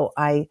 It's how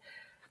I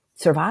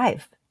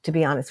survive, to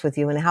be honest with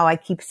you, and how I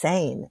keep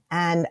sane.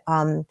 And,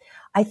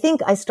 I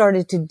think I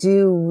started to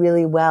do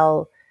really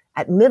well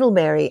at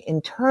Middlebury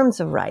in terms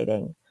of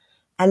writing.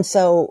 And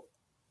so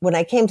when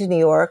I came to New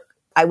York,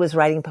 I was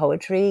writing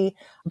poetry,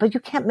 but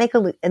you can't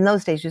in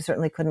those days, you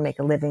certainly couldn't make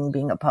a living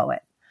being a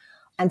poet.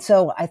 And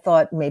so I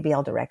thought maybe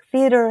I'll direct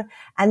theater.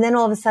 And then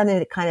all of a sudden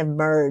it kind of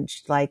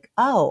merged like,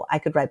 oh, I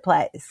could write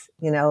plays,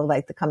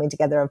 like the coming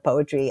together of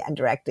poetry and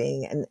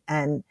directing.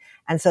 And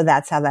so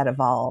that's how that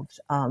evolved.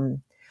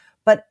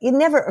 But it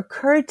never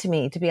occurred to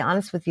me, to be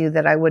honest with you,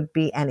 that I would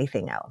be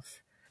anything else.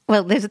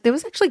 Well, there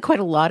was actually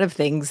quite a lot of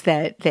things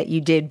that you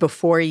did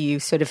before you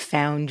sort of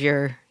found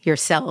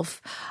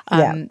yourself.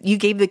 You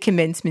gave the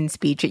commencement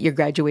speech at your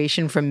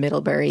graduation from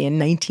Middlebury in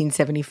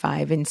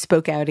 1975 and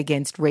spoke out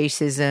against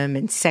racism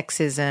and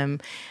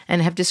sexism,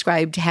 and have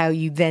described how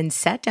you then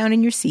sat down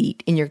in your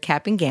seat in your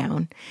cap and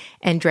gown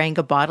and drank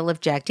a bottle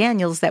of Jack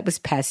Daniels that was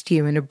passed to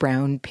you in a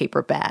brown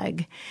paper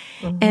bag.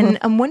 Mm-hmm. And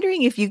I'm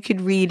wondering if you could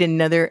read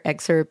another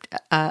excerpt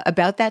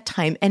about that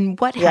time and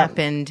what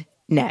happened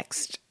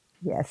next.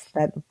 Yes,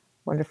 that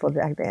wonderful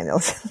Jack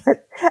Daniels.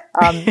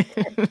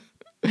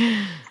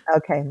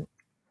 Okay.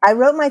 I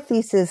wrote my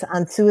thesis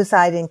on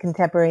suicide in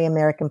contemporary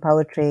American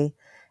poetry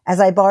as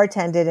I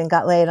bartended and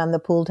got laid on the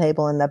pool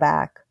table in the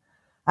back.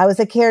 I was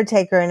a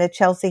caretaker in a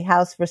Chelsea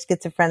house for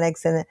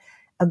schizophrenics and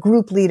a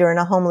group leader in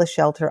a homeless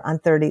shelter on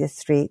 30th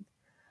Street.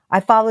 I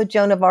followed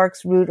Joan of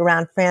Arc's route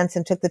around France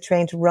and took the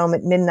train to Rome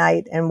at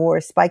midnight and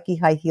wore spiky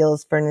high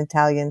heels for an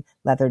Italian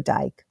leather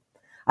dyke.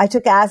 I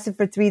took acid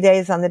for 3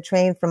 days on the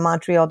train from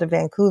Montreal to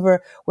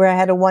Vancouver, where I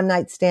had a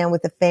one-night stand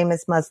with a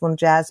famous Muslim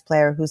jazz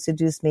player who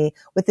seduced me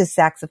with his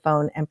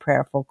saxophone and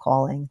prayerful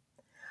calling.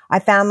 I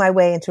found my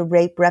way into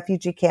rape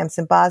refugee camps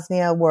in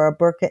Bosnia, wore a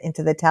burqa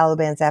into the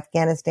Taliban's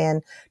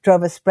Afghanistan,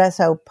 drove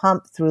espresso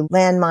pumped through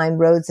landmine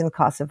roads in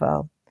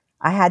Kosovo.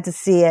 I had to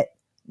see it,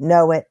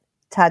 know it,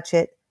 touch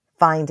it,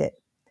 find it.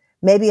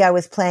 Maybe I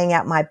was playing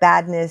out my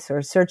badness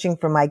or searching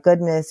for my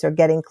goodness or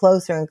getting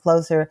closer and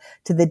closer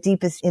to the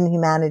deepest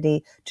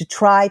inhumanity to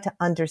try to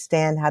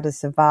understand how to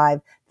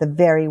survive the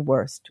very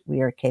worst we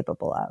are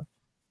capable of.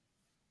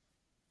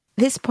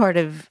 This part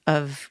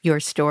of your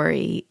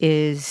story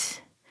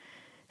is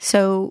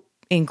so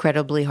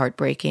incredibly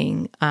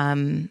heartbreaking.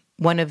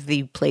 One of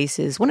the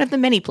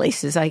many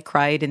places I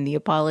cried in the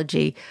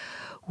apology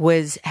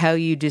was how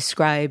you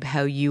describe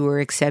how you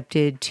were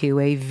accepted to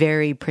a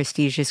very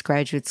prestigious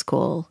graduate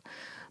school,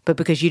 but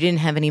because you didn't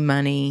have any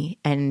money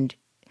and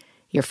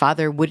your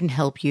father wouldn't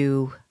help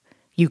you,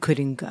 you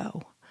couldn't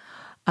go.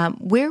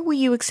 Where were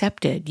you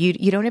accepted?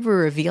 You don't ever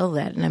reveal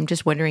that, and I'm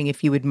just wondering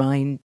if you would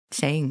mind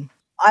saying.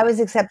 I was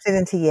accepted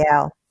into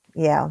Yale.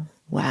 Yeah.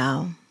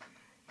 Wow.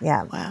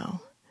 Yeah.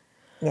 Wow.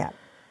 Yeah.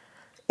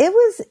 It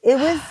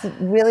was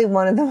really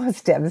one of the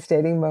most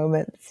devastating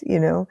moments,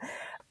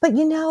 But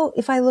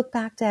if I look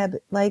back, Deb,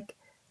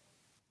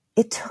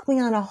 it took me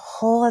on a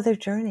whole other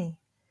journey.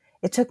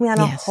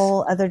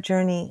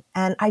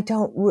 And I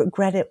don't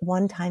regret it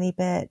one tiny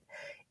bit.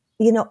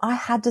 I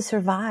had to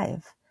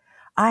survive.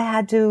 I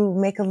had to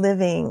make a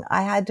living.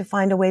 I had to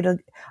find a way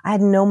I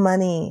had no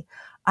money.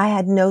 I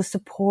had no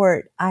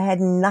support. I had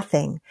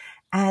nothing.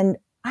 And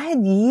I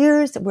had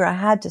years where I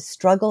had to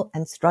struggle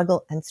and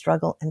struggle and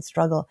struggle and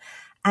struggle.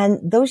 And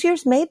those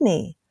years made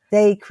me.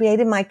 They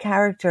created my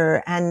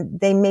character and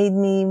they made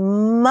me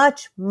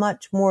much,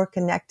 much more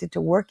connected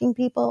to working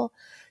people,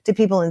 to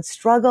people in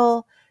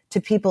struggle, to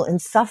people in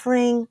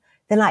suffering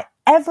than I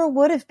ever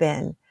would have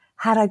been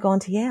had I gone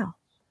to Yale.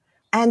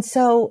 And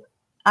so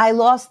I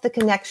lost the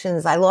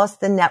connections. I lost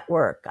the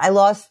network. I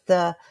lost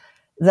the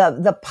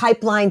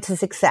pipeline to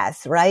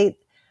success, right?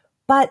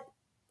 But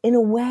in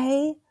a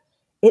way,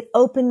 it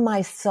opened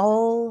my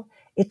soul.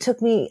 It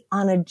took me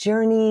on a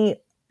journey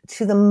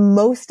to the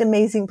most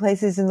amazing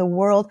places in the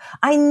world.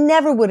 I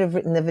never would have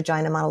written the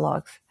Vagina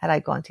Monologues had I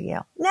gone to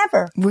Yale.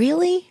 Never.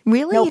 Really?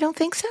 Really? Nope. You don't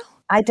think so?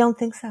 I don't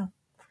think so.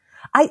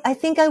 I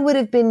think I would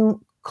have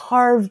been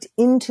carved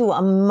into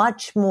a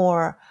much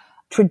more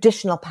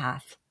traditional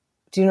path.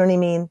 Do you know what I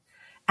mean?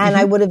 And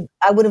I would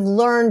have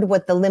learned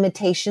what the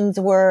limitations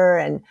were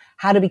and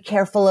how to be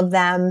careful of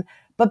them.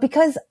 But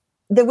because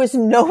there was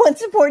no one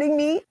supporting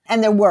me,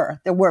 and there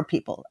were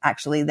people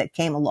actually that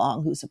came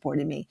along who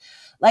supported me.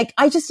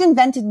 I just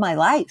invented my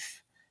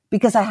life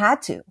because I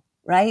had to,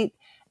 right?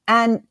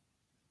 And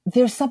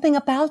there's something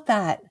about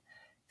that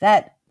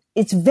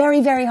it's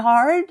very, very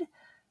hard,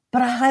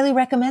 but I highly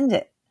recommend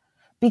it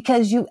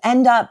because you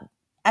end up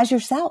as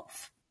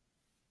yourself.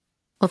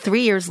 Well,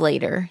 3 years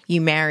later, you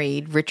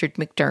married Richard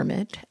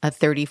McDermott, a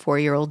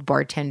 34-year-old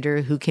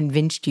bartender who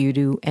convinced you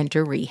to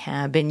enter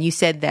rehab. And you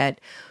said that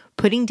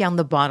putting down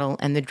the bottle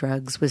and the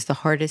drugs was the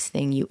hardest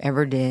thing you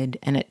ever did.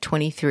 And at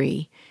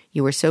 23,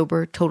 you were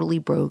sober, totally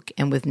broke,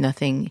 and with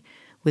nothing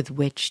with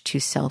which to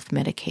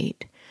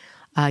self-medicate.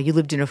 You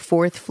lived in a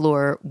fourth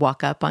floor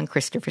walk up on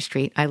Christopher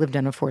Street. I lived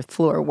on a fourth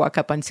floor walk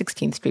up on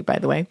 16th Street, by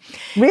the way.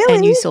 Really?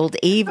 And you sold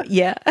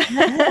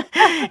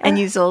and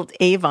you sold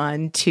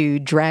Avon to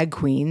drag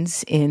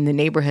queens in the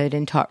neighborhood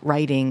and taught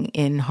writing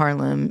in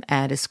Harlem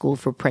at a school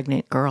for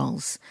pregnant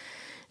girls.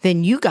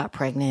 Then you got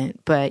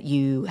pregnant, but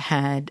you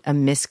had a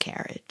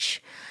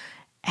miscarriage.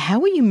 How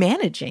were you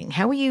managing?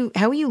 How were you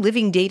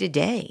living day to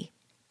day?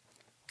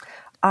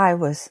 I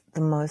was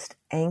the most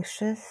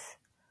anxious,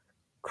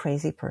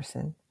 crazy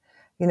person.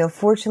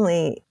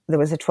 Fortunately, there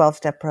was a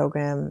 12-step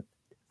program.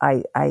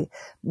 I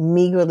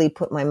meagerly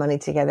put my money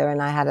together and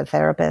I had a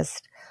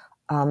therapist.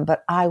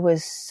 But I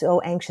was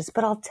so anxious.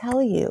 But I'll tell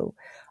you,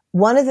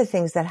 one of the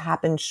things that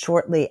happened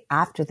shortly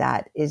after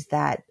that is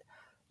that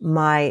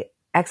my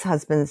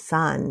ex-husband's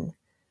son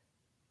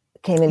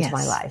came into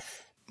my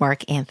life.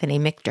 Mark Anthony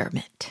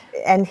McDermott.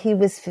 And he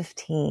was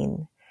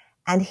 15.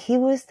 And he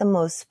was the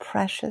most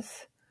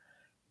precious,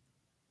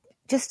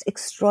 just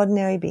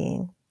extraordinary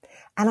being.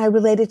 And I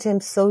related to him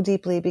so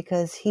deeply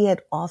because he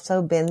had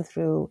also been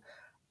through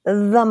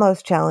the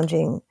most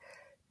challenging,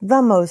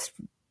 the most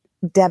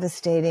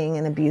devastating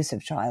and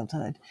abusive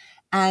childhood.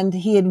 And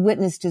he had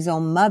witnessed his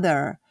own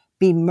mother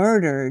be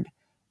murdered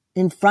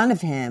in front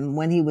of him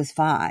when he was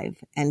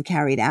 5 and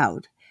carried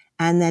out,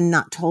 and then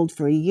not told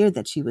for a year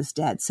that she was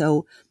dead.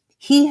 So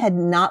he had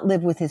not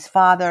lived with his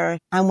father.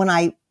 And when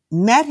I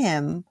met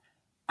him,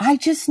 I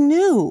just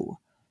knew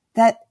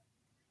that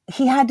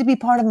he had to be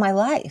part of my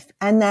life,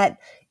 and that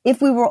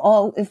if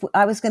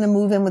I was going to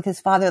move in with his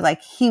father,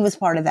 like he was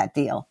part of that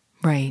deal.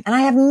 Right. And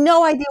I have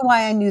no idea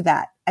why I knew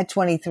that at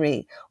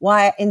 23,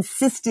 why I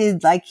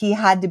insisted like he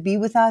had to be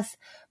with us.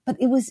 But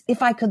it was,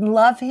 if I could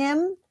love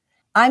him,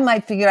 I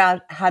might figure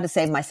out how to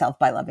save myself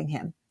by loving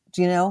him.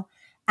 Do you know?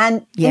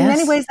 And in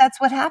many ways, that's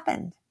what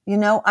happened.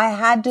 I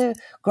had to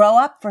grow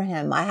up for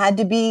him. I had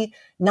to be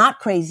not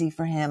crazy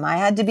for him. I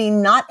had to be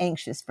not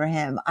anxious for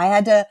him. I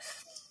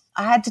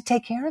had to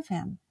take care of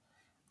him.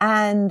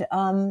 And,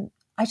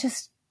 I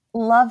just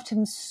loved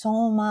him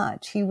so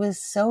much. He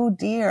was so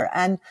dear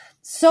and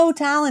so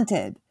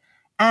talented.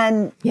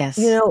 And,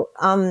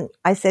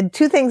 I said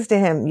 2 things to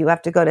him. You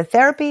have to go to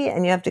therapy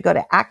and you have to go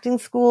to acting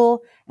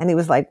school. And he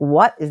was like,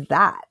 what is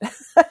that?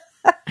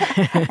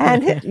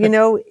 And,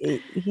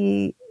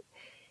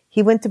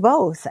 he went to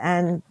both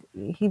and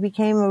he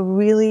became a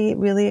really,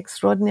 really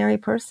extraordinary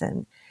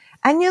person.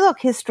 And look,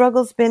 his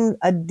struggle's been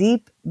a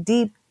deep,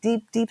 deep,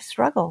 deep, deep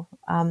struggle.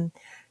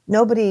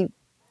 Nobody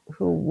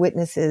who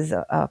witnesses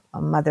a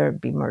mother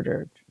be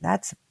murdered,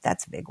 that's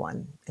a big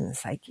one in the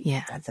psyche.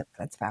 Yeah.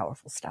 That's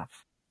powerful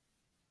stuff.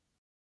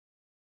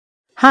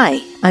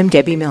 Hi, I'm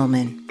Debbie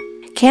Millman.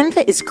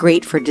 Canva is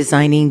great for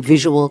designing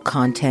visual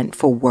content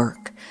for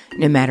work,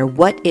 no matter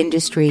what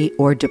industry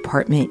or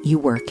department you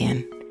work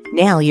in.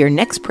 Now your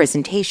next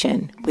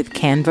presentation with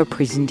Canva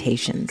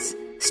Presentations.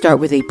 Start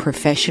with a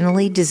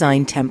professionally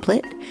designed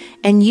template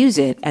and use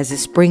it as a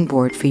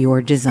springboard for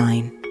your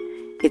design.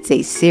 It's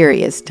a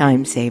serious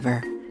time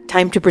saver.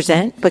 Time to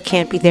present but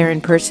can't be there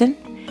in person?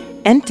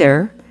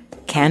 Enter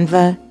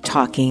Canva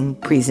Talking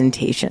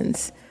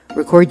Presentations.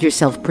 Record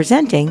yourself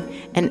presenting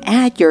and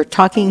add your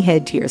talking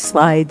head to your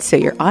slides so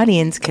your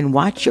audience can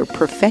watch your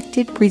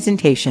perfected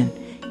presentation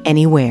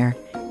anywhere,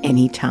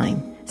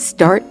 anytime.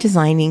 Start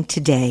designing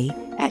today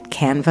at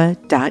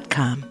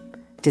canva.com.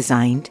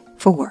 Designed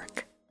for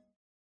work.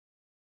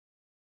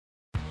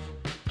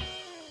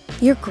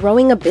 You're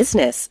growing a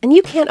business and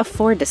you can't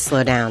afford to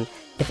slow down.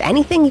 If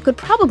anything, you could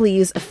probably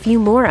use a few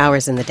more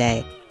hours in the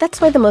day. That's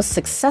why the most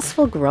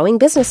successful growing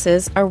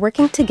businesses are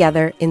working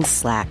together in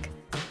Slack.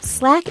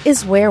 Slack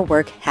is where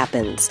work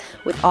happens,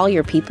 with all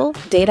your people,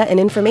 data, and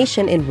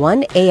information in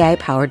one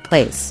AI-powered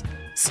place.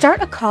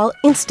 Start a call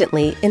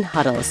instantly in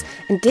huddles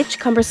and ditch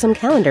cumbersome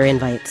calendar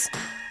invites.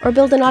 Or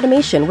build an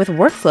automation with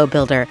Workflow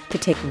Builder to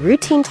take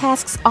routine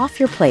tasks off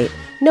your plate,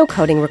 no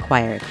coding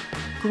required.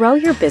 Grow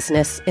your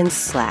business in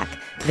Slack.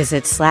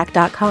 Visit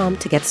slack.com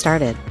to get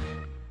started.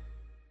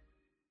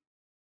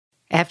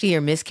 After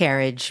your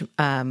miscarriage,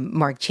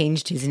 Mark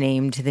changed his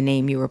name to the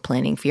name you were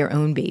planning for your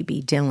own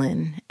baby,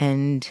 Dylan.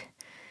 And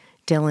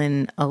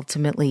Dylan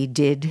ultimately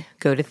did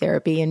go to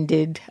therapy and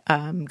did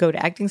go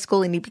to acting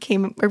school, and he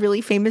became a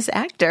really famous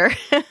actor.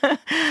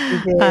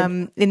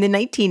 In the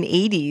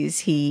 1980s,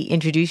 he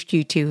introduced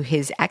you to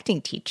his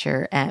acting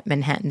teacher at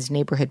Manhattan's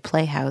Neighborhood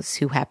Playhouse,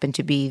 who happened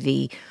to be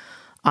the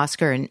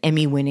Oscar and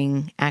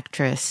Emmy-winning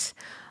actress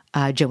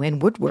Joanne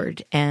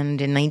Woodward. And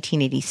in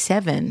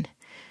 1987,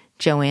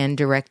 Joanne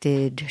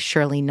directed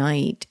Shirley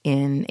Knight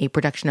in a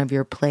production of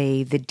your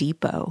play, The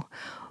Depot.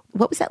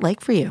 What was that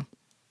like for you?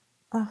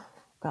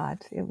 God,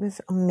 it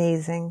was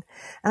amazing.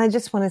 And I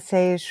just want to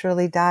say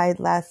Shirley died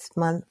last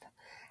month,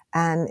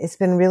 and it's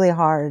been really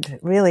hard,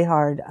 really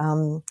hard.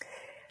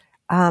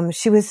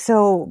 She was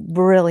so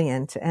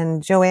brilliant.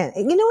 And Joanne,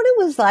 you know what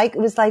it was like?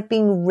 It was like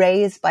being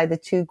raised by the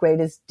two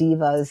greatest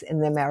divas in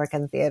the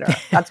American theater.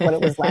 That's what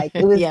it was like.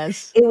 It was,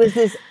 Yes. It was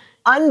this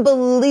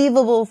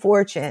unbelievable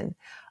fortune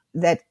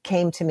that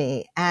came to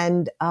me.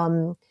 And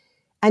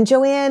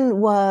Joanne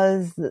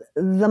was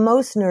the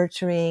most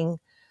nurturing,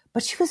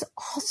 but she was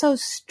also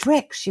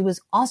strict. She was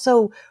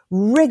also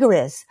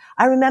rigorous.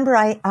 I remember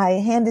I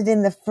handed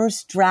in the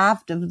first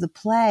draft of the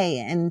play,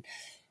 and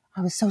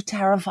I was so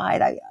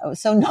terrified. I was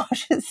so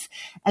nauseous.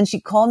 And she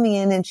called me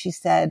in and she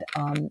said,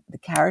 the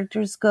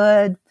character's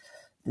good.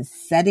 The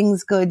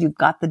setting's good. You've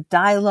got the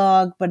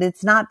dialogue, but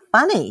it's not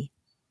funny.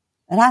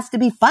 It has to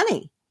be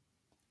funny.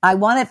 I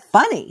want it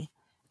funny.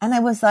 And I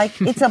was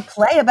like, it's a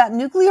play about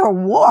nuclear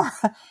war.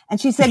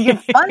 And she said, you're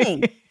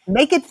funny.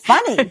 Make it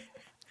funny.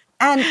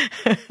 And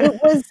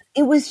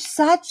it was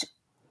such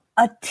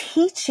a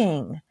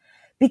teaching,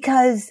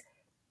 because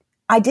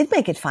I did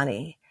make it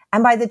funny.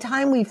 And by the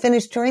time we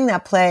finished touring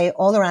that play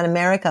all around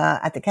America,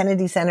 at the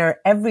Kennedy Center,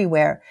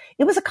 everywhere,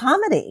 it was a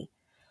comedy.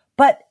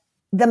 But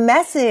the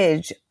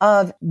message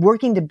of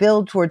working to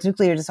build towards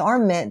nuclear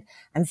disarmament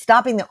and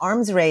stopping the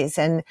arms race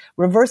and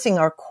reversing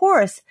our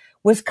course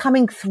was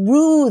coming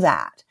through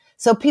that.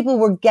 So people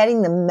were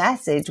getting the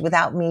message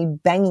without me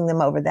banging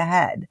them over the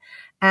head.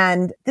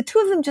 And the two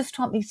of them just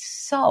taught me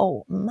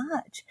so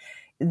much.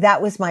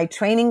 That was my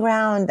training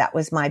ground. That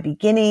was my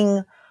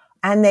beginning.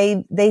 And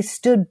they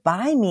stood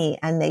by me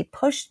and they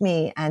pushed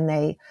me and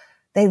they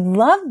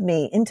loved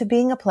me into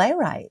being a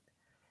playwright.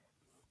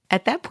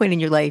 At that point in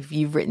your life,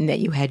 you've written that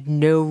you had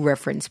no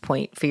reference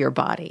point for your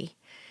body.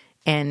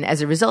 And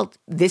as a result,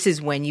 this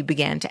is when you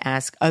began to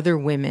ask other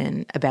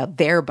women about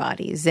their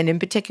bodies, and in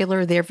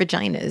particular, their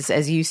vaginas,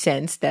 as you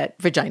sensed that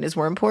vaginas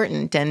were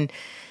important. And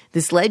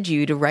this led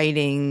you to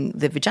writing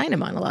the Vagina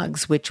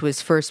Monologues, which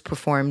was first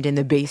performed in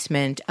the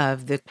basement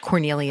of the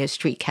Cornelia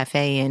Street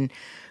Cafe in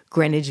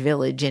Greenwich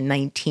Village in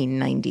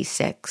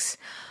 1996.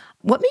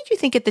 What made you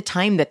think at the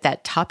time that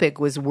that topic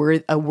was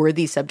a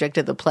worthy subject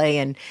of the play?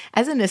 And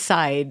as an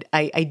aside,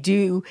 I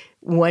do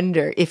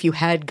wonder if you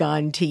had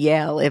gone to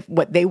Yale, if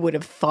what they would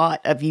have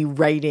thought of you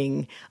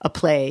writing a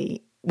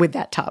play with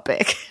that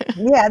topic.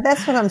 Yeah,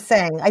 that's what I'm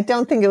saying. I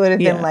don't think it would have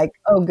been like,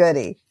 oh,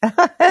 goody.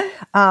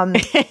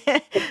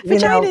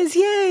 Vaginas,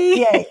 yay.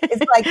 Yay.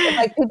 It's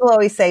like people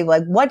always say,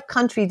 like, what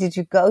country did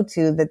you go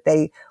to that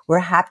they were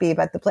happy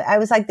about the play? I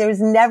was like, there's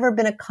never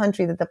been a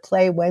country that the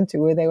play went to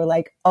where they were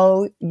like,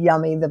 oh,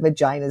 yummy, the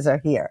vaginas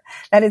are here.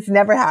 That has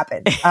never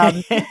happened.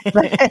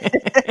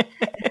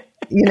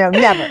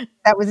 Never.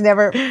 That was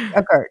never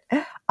occurred.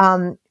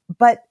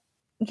 But,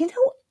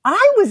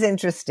 I was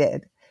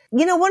interested.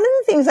 One of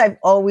the things I've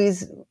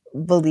always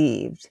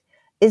believed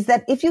is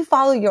that if you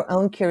follow your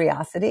own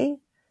curiosity,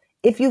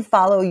 if you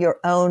follow your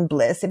own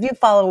bliss, if you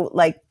follow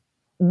like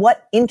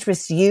what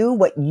interests you,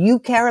 what you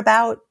care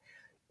about,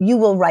 you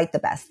will write the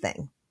best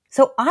thing.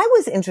 So I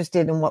was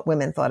interested in what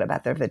women thought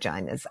about their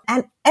vaginas,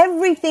 and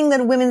everything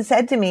that women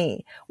said to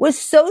me was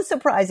so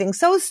surprising,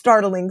 so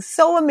startling,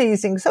 so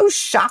amazing, so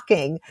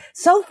shocking,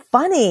 so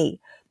funny.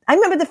 I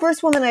remember the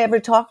first woman I ever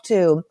talked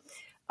to,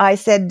 I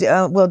said,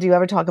 well, do you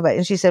ever talk about it?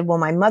 And she said, well,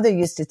 my mother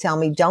used to tell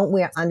me, don't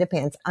wear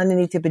underpants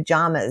underneath your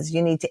pajamas.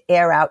 You need to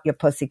air out your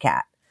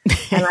pussycat.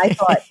 And I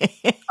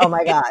thought, oh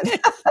my God.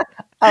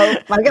 Oh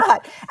my God.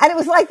 And it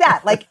was like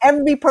that. Like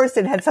every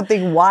person had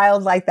something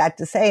wild like that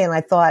to say. And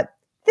I thought,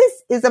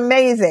 this is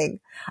amazing.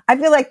 I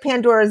feel like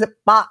Pandora's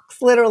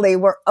box, literally,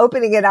 we're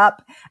opening it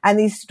up. And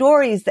these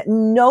stories that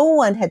no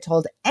one had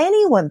told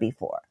anyone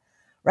before,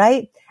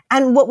 right?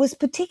 And what was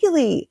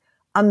particularly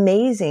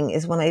amazing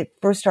is when I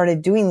first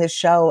started doing the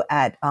show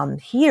at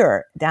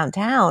here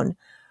downtown,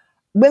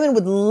 women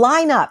would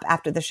line up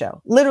after the show,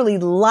 literally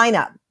line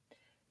up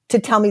to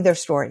tell me their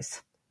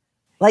stories.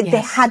 Like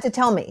They had to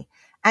tell me.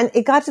 And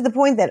it got to the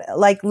point that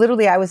like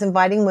literally I was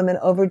inviting women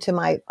over to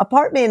my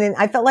apartment, and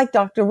I felt like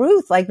Dr.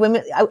 Ruth, like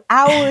women,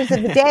 hours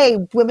of the day,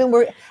 women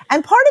were,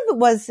 and part of it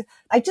was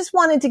I just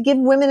wanted to give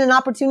women an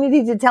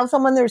opportunity to tell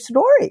someone their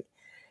story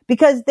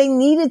because they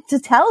needed to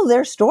tell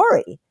their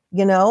story.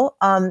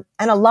 And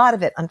a lot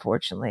of it,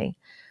 unfortunately,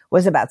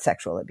 was about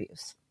sexual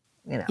abuse.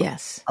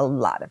 Yes. A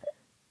lot of it.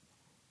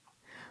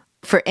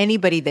 For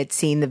anybody that's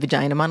seen the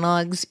Vagina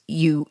Monologues,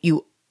 you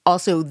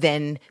also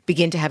then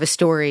begin to have a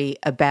story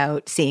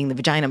about seeing the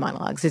Vagina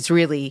Monologues. It's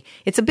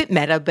a bit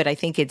meta, but I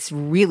think it's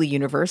really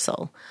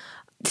universal.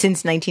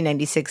 Since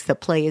 1996, the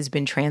play has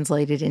been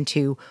translated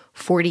into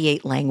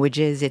 48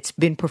 languages. It's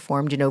been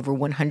performed in over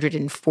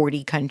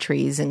 140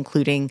 countries,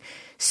 including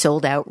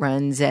sold-out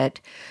runs at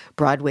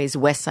Broadway's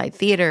West Side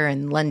Theatre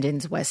and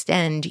London's West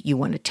End. You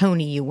won a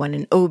Tony, you won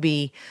an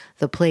Obie.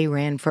 The play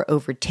ran for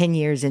over 10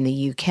 years in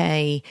the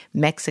UK,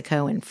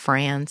 Mexico, and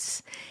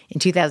France.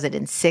 In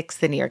 2006,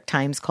 the New York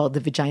Times called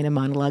the Vagina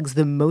Monologues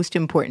the most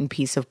important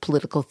piece of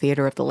political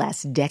theater of the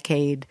last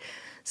decade.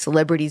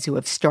 Celebrities who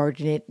have starred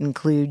in it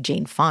include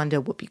Jane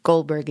Fonda, Whoopi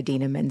Goldberg,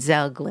 Idina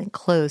Menzel, Glenn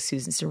Close,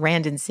 Susan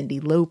Sarandon,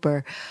 Cyndi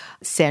Lauper,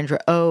 Sandra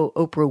Oh,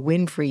 Oprah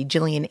Winfrey,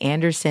 Gillian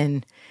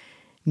Anderson,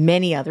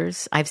 many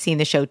others. I've seen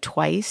the show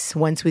twice,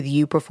 once with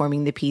you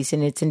performing the piece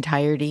in its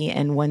entirety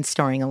and once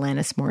starring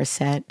Alanis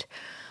Morissette.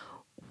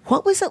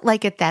 What was it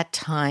like at that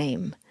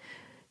time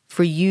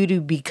for you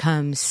to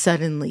become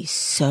suddenly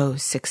so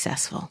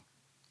successful?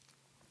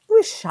 It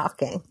was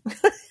shocking.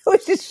 It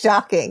was just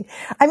shocking.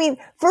 I mean,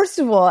 first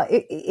of all,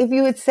 if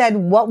you had said,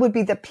 what would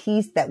be the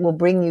piece that will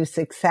bring you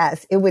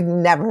success? It would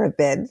never have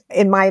been,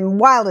 in my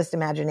wildest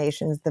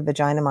imaginations, the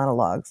Vagina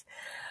Monologues.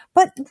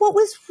 But what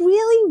was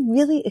really,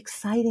 really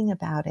exciting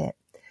about it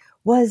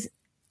was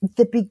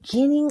the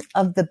beginning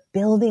of the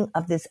building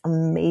of this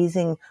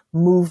amazing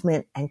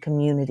movement and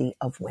community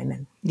of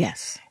women.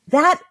 Yes.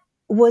 That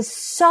was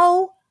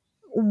so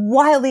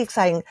wildly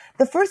exciting.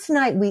 The first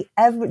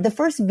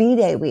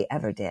V-Day we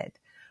ever did,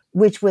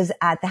 which was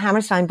at the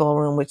Hammerstein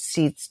Ballroom, which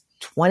seats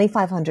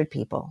 2,500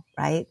 people,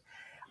 right?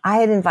 I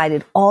had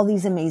invited all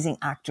these amazing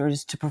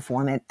actors to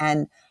perform it,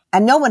 and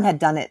no one had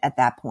done it at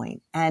that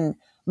point. And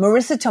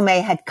Marissa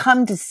Tomei had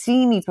come to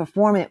see me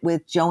perform it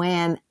with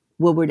Joanne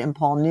Woodward and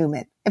Paul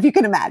Newman, if you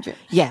can imagine.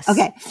 Yes.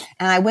 Okay.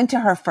 And I went to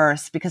her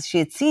first because she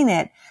had seen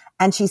it,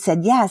 and she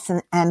said yes.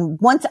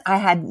 And once I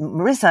had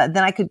Marissa,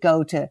 then I could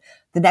go to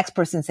the next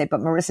person and say, but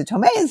Marissa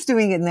Tomei is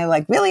doing it. And they're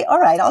like, really? All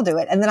right, I'll do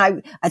it. And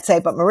then I'd say,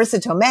 but Marissa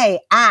Tomei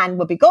and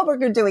Whoopi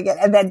Goldberg are doing it.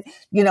 And then,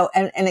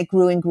 and it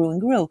grew and grew and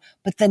grew.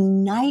 But the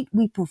night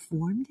we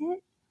performed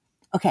it,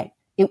 okay,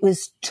 it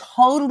was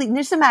totally,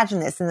 just imagine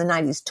this, in the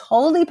 90s,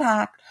 totally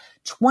packed,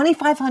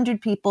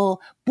 2,500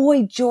 people.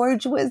 Boy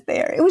George was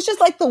there. It was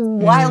just like the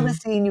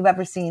wildest scene you've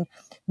ever seen.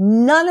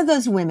 None of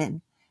those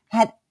women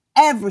had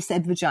ever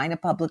said vagina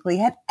publicly,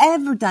 had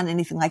ever done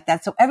anything like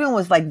that. So everyone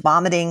was like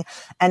vomiting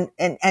and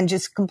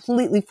just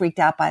completely freaked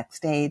out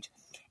backstage.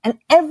 And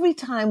every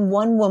time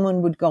one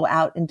woman would go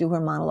out and do her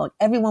monologue,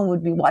 everyone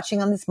would be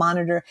watching on this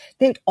monitor.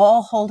 They'd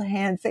all hold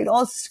hands. They'd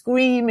all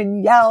scream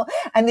and yell.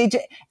 And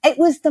it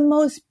was the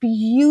most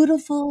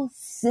beautiful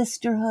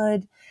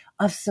sisterhood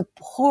of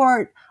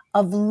support,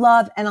 of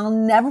love. And I'll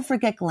never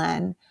forget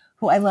Glenn,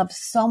 who I love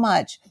so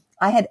much.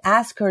 I had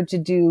asked her to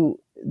do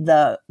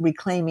the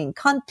reclaiming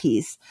cunt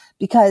piece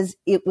because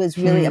it was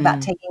really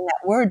about taking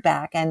that word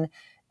back. And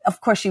of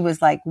course she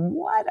was like,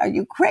 what? Are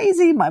you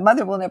crazy? My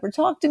mother will never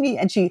talk to me.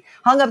 And she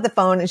hung up the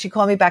phone and she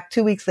called me back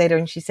 2 weeks later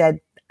and she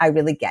said, I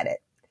really get it.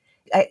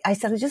 I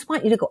said, I just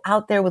want you to go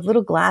out there with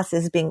little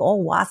glasses being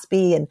all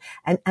waspy.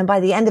 And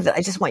by the end of it,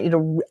 I just want you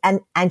to,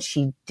 and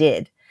she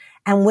did.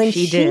 And when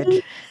she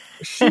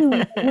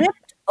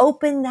ripped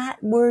open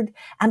that word.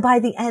 And by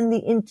the end,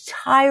 the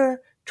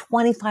entire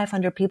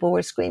 2,500 people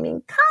were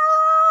screaming,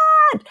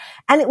 "Cut!"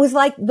 And it was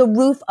like the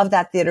roof of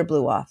that theater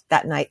blew off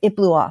that night. It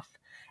blew off.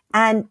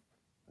 And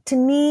to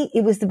me,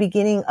 it was the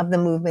beginning of the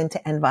movement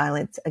to end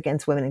violence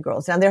against women and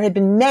girls. Now, there had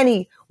been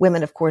many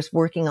women, of course,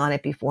 working on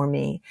it before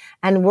me.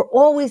 And we're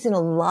always in a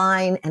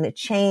line and a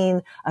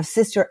chain of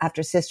sister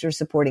after sister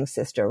supporting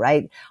sister,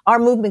 right? Our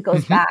movement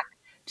goes back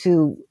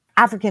to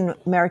African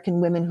American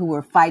women who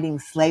were fighting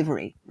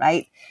slavery,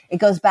 right? It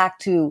goes back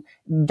to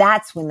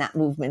that's when that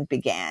movement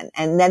began.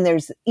 And then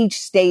there's each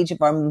stage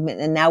of our movement.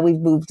 And now we've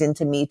moved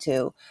into Me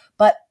Too.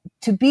 But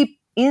to be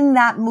in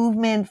that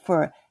movement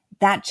for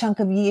that chunk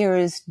of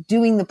years,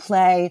 doing the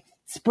play,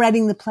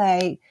 spreading the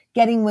play,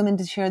 getting women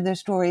to share their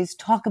stories,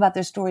 talk about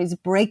their stories,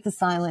 break the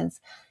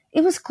silence.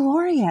 It was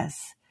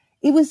glorious.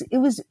 It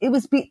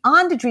was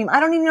beyond a dream.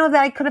 I don't even know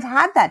that I could have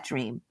had that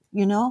dream,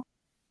 you know?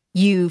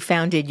 You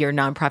founded your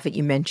nonprofit,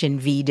 you mentioned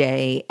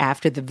V-Day,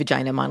 after the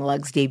Vagina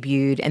Monologues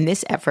debuted, and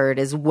this effort,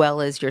 as well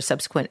as your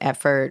subsequent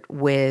effort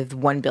with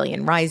 1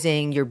 Billion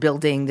Rising, you're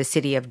building the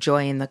City of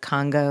Joy in the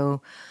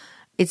Congo.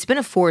 It's been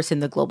a force in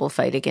the global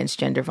fight against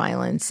gender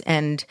violence.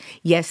 And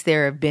yes,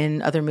 there have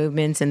been other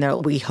movements, and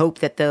we hope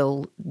that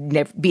there'll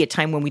never be a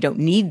time when we don't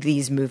need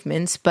these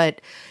movements. But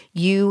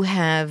you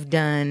have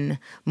done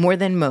more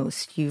than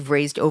most. You've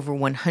raised over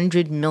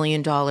 $100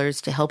 million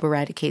to help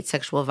eradicate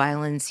sexual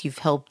violence. You've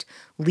helped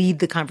lead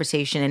the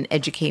conversation and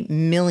educate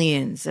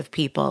millions of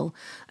people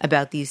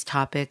about these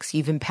topics.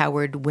 You've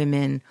empowered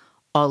women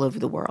all over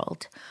the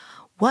world.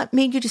 What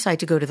made you decide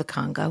to go to the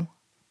Congo?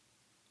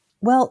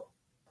 Well,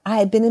 I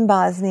had been in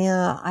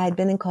Bosnia, I had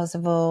been in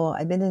Kosovo,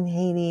 I'd been in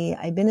Haiti,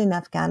 I'd been in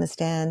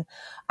Afghanistan.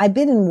 I'd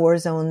been in war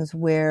zones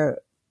where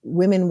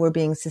women were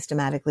being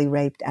systematically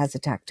raped as a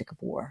tactic of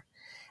war.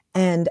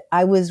 And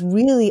I was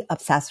really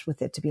obsessed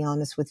with it, to be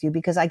honest with you,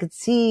 because I could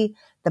see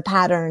the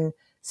pattern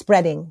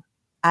spreading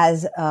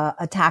as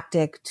a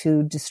tactic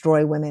to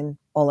destroy women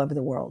all over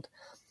the world.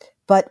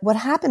 But what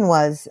happened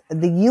was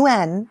the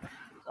UN,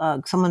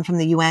 someone from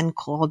the UN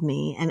called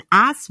me and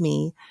asked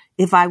me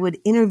if I would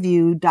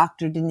interview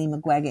Dr. Denis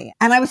Mukwege.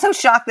 And I was so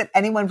shocked that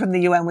anyone from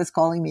the UN was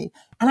calling me.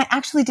 And I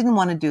actually didn't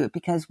want to do it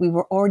because we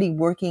were already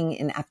working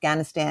in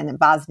Afghanistan and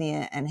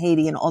Bosnia and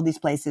Haiti and all these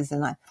places.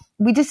 And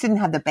we just didn't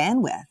have the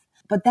bandwidth.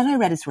 But then I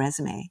read his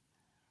resume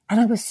and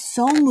I was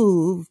so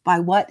moved by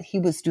what he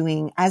was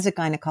doing as a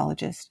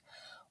gynecologist,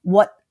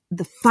 what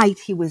the fight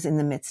he was in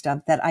the midst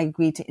of that I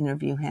agreed to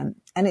interview him.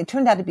 And it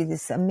turned out to be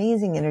this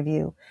amazing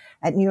interview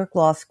at New York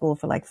Law School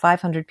for like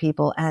 500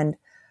 people. And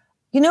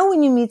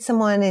when you meet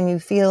someone and you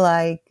feel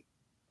like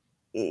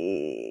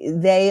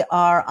they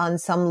are on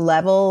some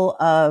level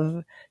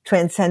of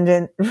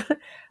transcendent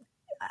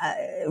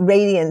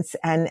radiance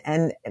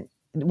and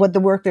what the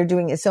work they're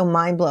doing is so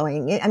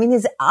mind-blowing. I mean,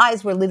 his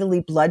eyes were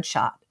literally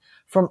bloodshot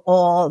from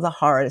all the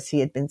horrors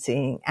he had been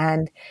seeing.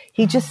 And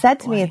he just said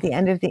to me at the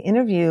end of the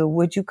interview,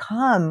 would you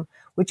come?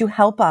 Would you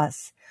help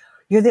us?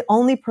 You're the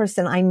only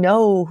person I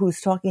know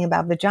who's talking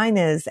about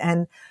vaginas.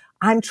 And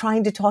I'm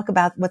trying to talk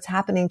about what's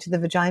happening to the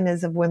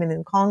vaginas of women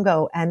in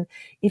Congo. And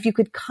if you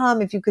could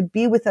come, if you could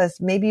be with us,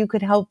 maybe you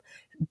could help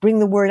bring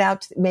the word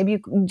out.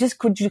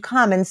 Could you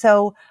come? And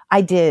so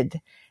I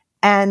did.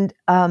 And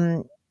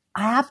I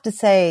have to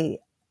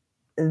say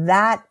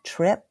that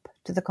trip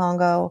to the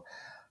Congo,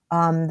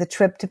 the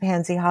trip to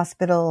Pansy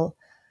Hospital,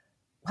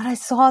 what I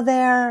saw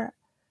there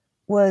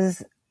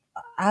was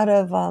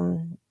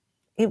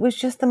it was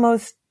just the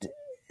most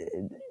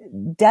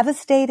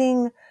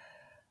devastating,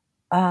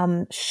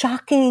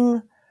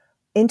 shocking,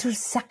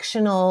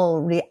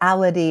 intersectional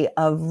reality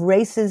of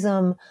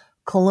racism,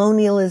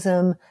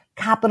 colonialism,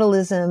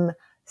 capitalism,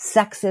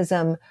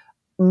 sexism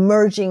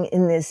merging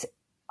in this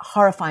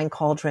horrifying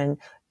cauldron,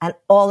 and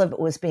all of it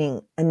was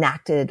being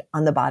enacted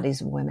on the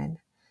bodies of women.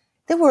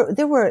 There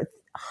were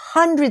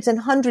hundreds and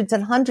hundreds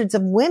and hundreds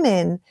of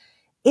women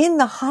in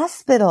the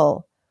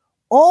hospital,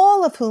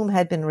 all of whom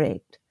had been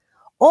raped,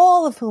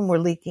 all of whom were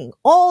leaking,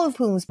 all of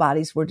whom's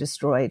bodies were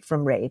destroyed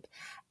from rape.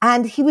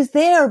 And he was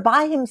there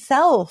by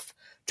himself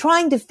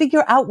trying to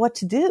figure out what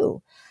to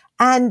do.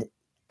 And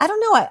I don't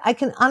know, I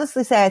can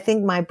honestly say I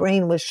think my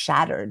brain was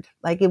shattered.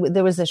 Like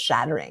there was a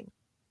shattering.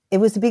 It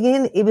was the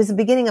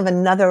beginning of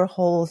another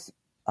whole,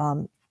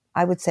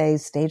 I would say,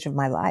 stage of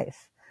my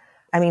life.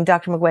 I mean,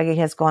 Dr. Mukwege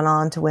has gone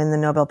on to win the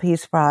Nobel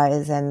Peace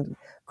Prize, and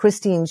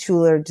Christine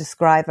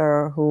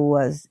Schuler-Descriver, who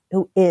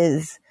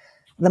is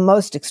the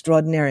most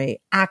extraordinary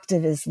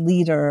activist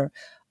leader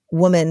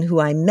woman who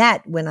I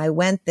met when I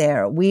went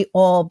there.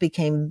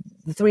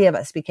 The three of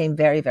us became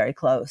very, very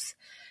close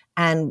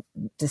and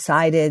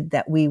decided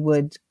that we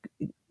would,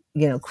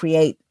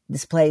 create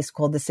this place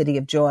called the City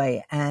of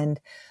Joy. And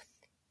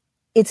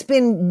it's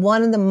been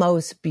one of the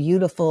most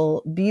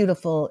beautiful,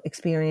 beautiful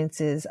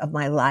experiences of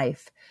my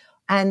life.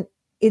 And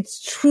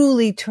it's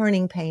truly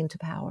turning pain to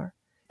power.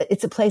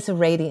 It's a place of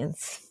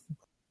radiance.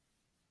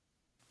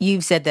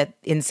 You've said that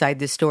inside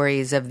the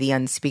stories of the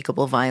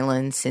unspeakable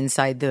violence,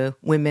 inside the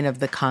women of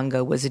the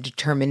Congo, was a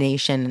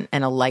determination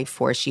and a life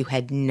force you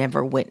had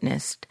never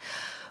witnessed.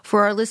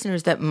 For our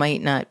listeners that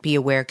might not be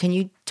aware, can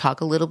you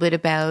talk a little bit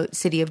about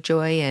City of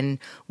Joy and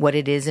what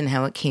it is and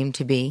how it came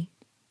to be?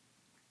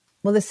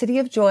 Well, the City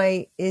of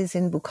Joy is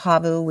in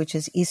Bukavu, which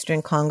is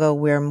eastern Congo,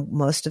 where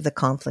most of the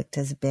conflict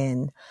has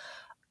been.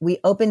 We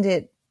opened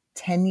it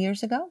 10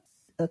 years ago.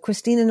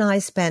 Christine and I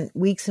spent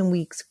weeks and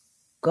weeks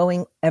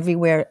going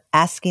everywhere,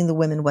 asking the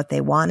women what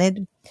they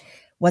wanted.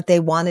 What they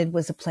wanted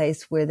was a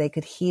place where they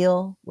could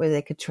heal, where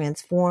they could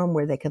transform,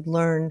 where they could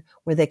learn,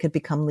 where they could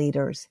become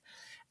leaders.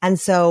 And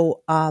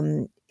so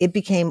it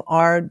became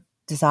our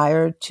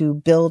desire to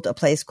build a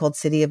place called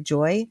City of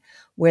Joy,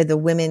 where the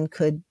women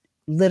could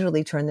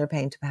literally turn their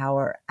pain to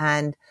power.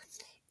 And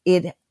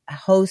it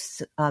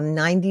hosts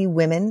 90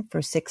 women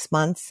for 6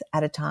 months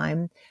at a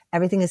time.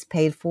 Everything is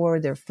paid for,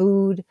 their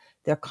food,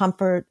 their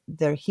comfort,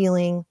 their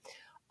healing.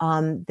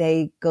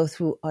 They go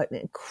through an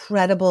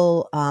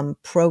incredible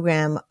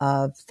program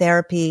of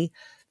therapy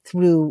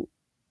through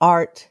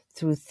art,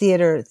 through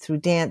theater, through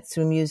dance,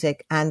 through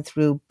music, and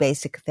through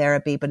basic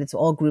therapy. But it's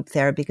all group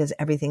therapy because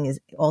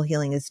all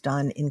healing is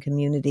done in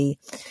community.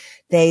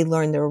 They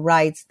learn their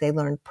rights. They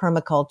learn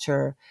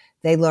permaculture.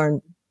 They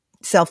learn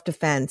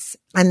self-defense.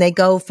 And they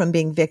go from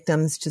being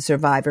victims to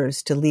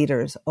survivors to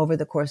leaders over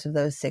the course of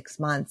those 6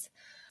 months.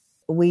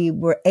 We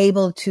were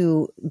able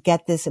to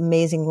get this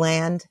amazing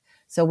land.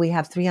 So we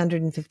have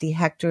 350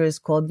 hectares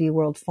called V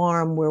World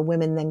Farm, where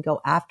women then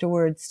go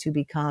afterwards to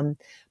become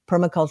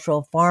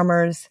permacultural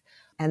farmers.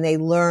 And they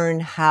learn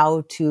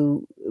how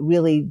to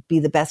really be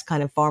the best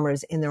kind of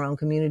farmers in their own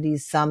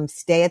communities. Some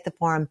stay at the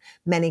farm.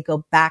 Many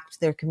go back to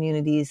their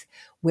communities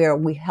where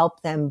we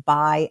help them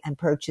buy and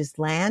purchase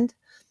land,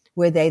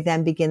 where they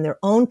then begin their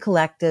own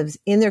collectives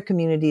in their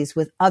communities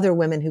with other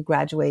women who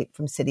graduate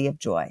from City of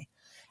Joy.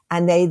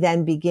 And they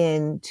then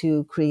begin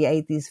to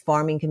create these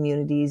farming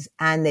communities,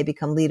 and they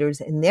become leaders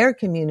in their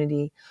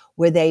community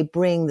where they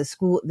bring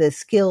the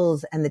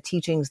skills and the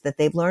teachings that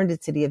they've learned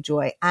at City of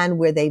Joy, and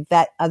where they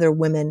vet other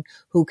women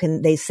who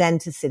they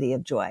send to City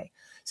of Joy.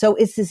 So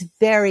it's this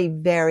very,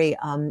 very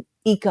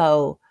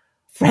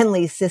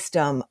eco-friendly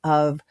system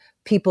of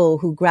people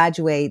who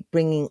graduate,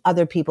 bringing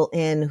other people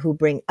in, who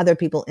bring other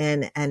people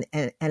in, and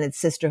it's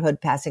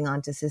sisterhood passing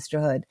on to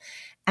sisterhood.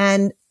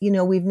 And,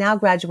 we've now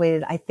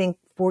graduated, I think,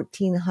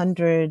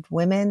 1,400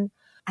 women,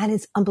 and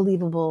it's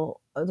unbelievable.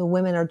 The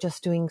women are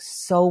just doing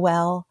so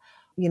well.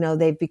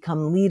 They've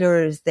become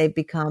leaders. They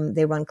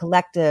run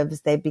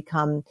collectives. They've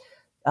become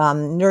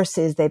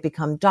nurses, they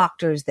become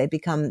doctors, they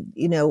become,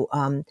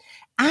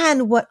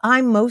 and what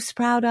I'm most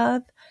proud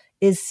of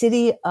is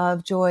City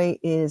of Joy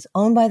is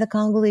owned by the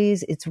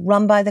Congolese. It's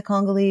run by the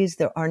Congolese.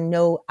 There are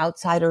no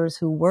outsiders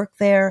who work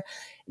there.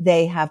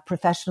 They have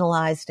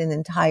professionalized an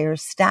entire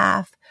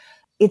staff.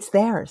 It's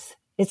theirs.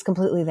 It's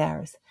completely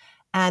theirs.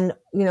 And,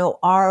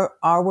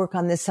 our work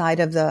on this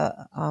side of the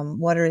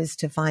water is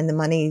to find the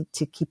money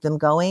to keep them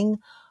going.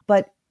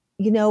 But,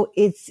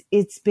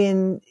 it's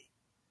been,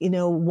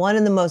 one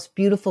of the most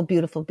beautiful,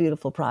 beautiful,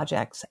 beautiful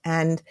projects.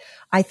 And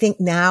I think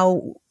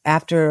now,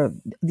 after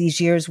these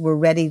years, we're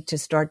ready to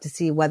start to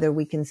see whether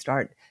we can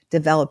start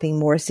developing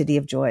more City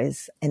of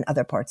Joys in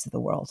other parts of the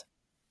world.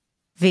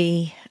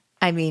 V,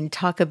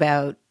 talk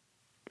about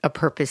a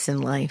purpose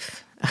in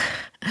life.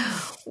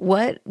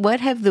 What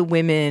have the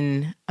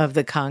women of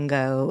the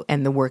Congo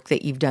and the work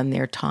that you've done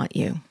there taught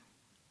you?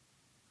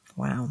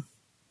 Wow.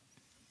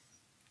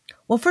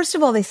 Well, first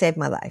of all, they saved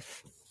my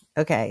life.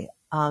 Okay.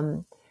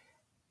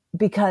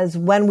 Because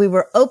when we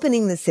were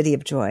opening the City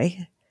of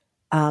Joy,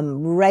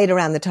 right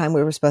around the time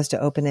we were supposed to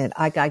open it,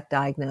 I got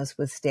diagnosed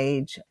with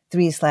stage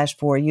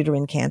 3/4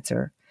 uterine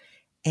cancer.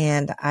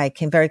 And I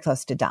came very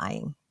close to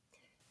dying.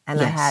 And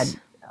yes. I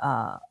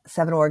had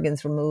 7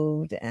 organs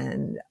removed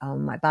and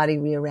my body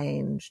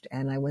rearranged.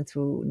 And I went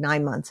through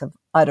 9 months of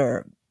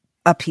utter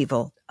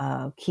upheaval,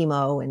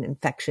 chemo and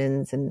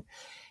infections.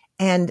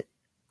 And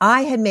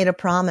I had made a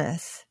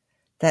promise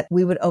that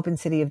we would open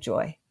City of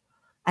Joy.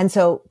 And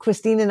so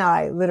Christine and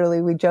I, literally,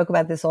 we joke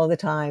about this all the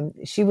time.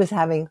 She was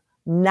having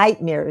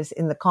nightmares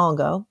in the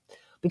Congo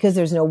because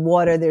there's no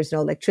water, there's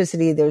no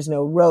electricity, there's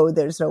no road,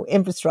 there's no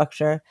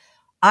infrastructure.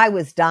 I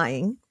was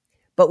dying,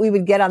 but we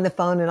would get on the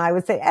phone and I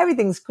would say,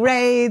 everything's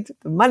great.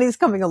 The money's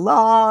coming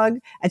along.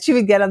 And she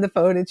would get on the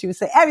phone and she would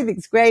say,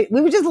 everything's great. We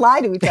would just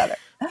lie to each other.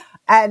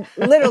 And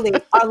literally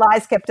our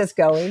lies kept us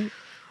going.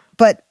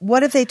 But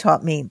what have they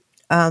taught me?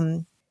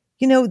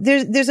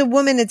 There's a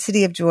woman at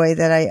City of Joy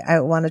that I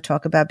want to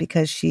talk about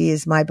because she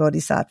is my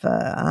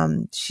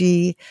bodhisattva.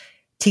 She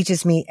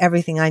teaches me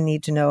everything I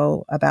need to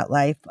know about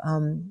life.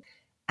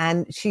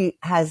 And she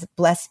has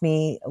blessed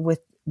me with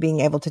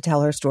being able to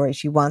tell her story.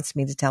 She wants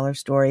me to tell her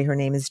story. Her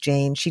name is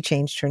Jane. She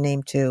changed her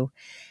name too.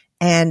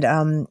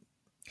 And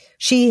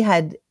she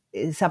had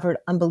suffered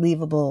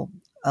unbelievable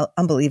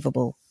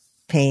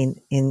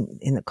pain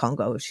in the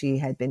Congo. She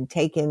had been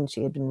taken.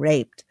 She had been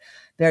raped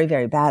very,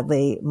 very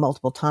badly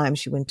multiple times.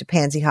 She went to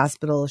Pansy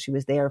Hospital. She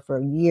was there for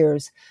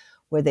years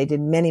where they did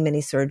many, many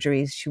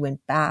surgeries. She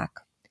went back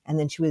and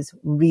then she was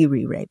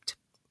raped.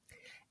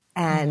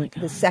 And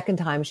the second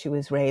time she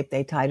was raped,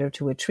 they tied her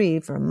to a tree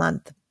for a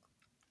month.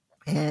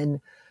 And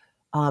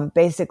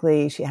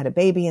basically she had a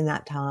baby in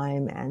that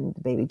time and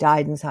the baby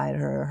died inside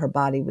her. Her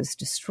body was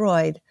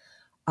destroyed.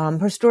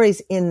 Her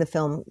story's in the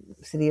film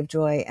City of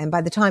Joy. And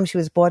by the time she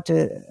was brought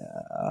to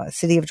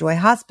City of Joy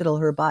Hospital,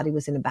 her body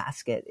was in a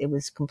basket. It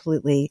was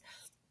completely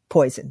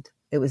poisoned.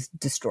 It was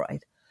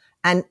destroyed.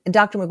 And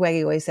Dr.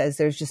 McGuege always says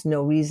there's just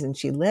no reason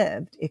she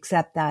lived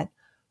except that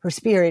her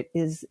spirit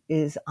is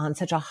on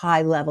such a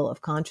high level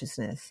of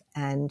consciousness.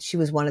 And she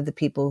was one of the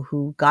people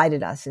who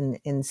guided us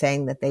in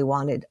saying that they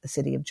wanted a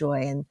City of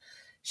Joy. And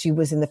she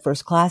was in the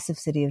first class of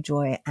City of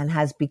Joy and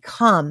has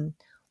become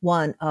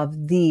one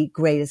of the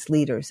greatest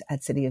leaders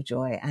at City of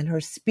Joy. And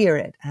her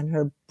spirit and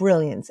her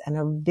brilliance and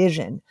her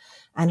vision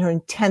and her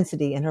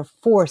intensity and her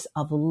force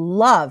of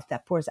love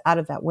that pours out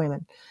of that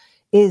woman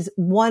is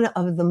one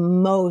of the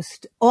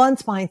most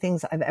awe-inspiring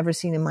things I've ever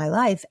seen in my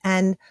life.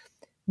 And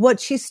what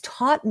she's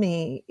taught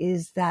me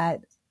is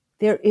that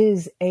there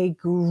is a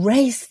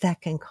grace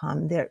that can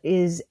come. There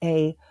is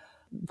a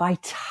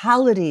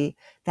vitality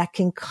that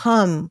can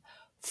come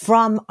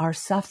from our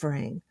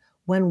suffering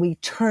when we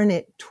turn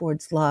it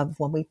towards love,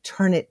 when we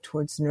turn it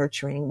towards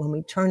nurturing, when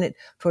we turn it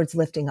towards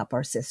lifting up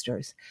our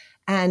sisters.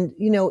 And,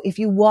 if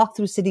you walk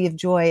through City of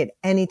Joy at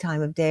any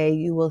time of day,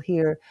 you will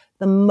hear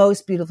the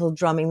most beautiful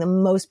drumming, the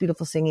most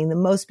beautiful singing, the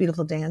most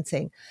beautiful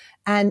dancing.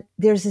 And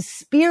there's a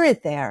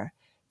spirit there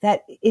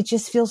that it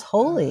just feels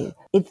holy.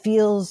 It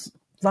feels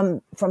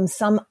from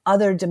some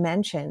other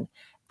dimension.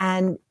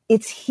 And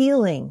it's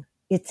healing.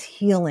 It's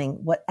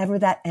healing. Whatever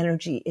that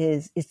energy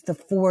is, it's the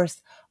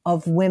force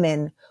of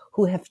women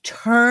who have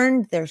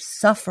turned their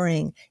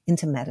suffering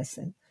into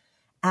medicine.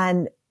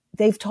 And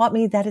they've taught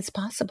me that it's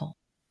possible.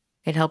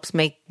 It helps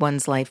make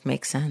one's life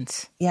make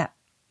sense. Yeah.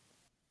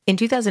 In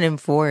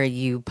 2004,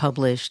 you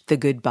published The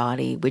Good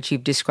Body, which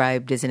you've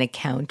described as an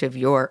account of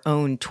your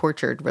own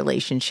tortured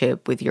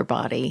relationship with your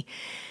body.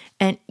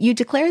 And you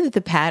declare that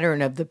the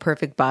pattern of the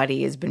perfect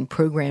body has been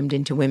programmed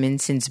into women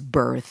since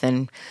birth,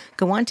 and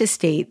go on to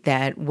state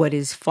that what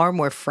is far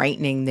more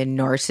frightening than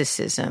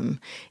narcissism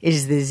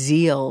is the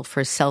zeal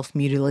for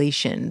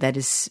self-mutilation that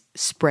is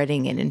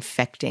spreading and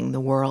infecting the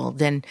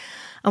world. And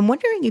I'm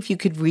wondering if you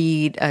could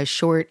read a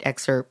short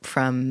excerpt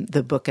from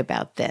the book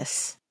about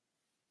this.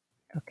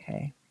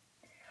 Okay.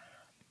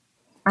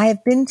 I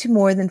have been to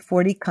more than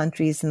 40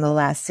 countries in the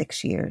last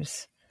 6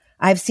 years.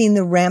 I've seen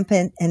the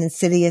rampant and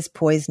insidious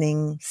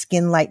poisoning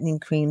skin lightening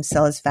creams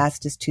sell as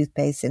fast as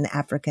toothpaste in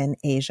Africa and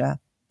Asia.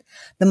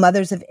 The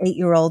mothers of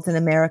 8-year-olds in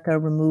America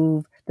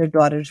remove their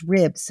daughters'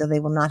 ribs so they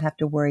will not have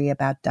to worry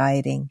about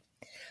dieting.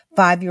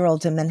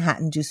 5-year-olds in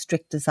Manhattan do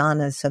strict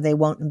asanas so they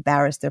won't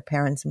embarrass their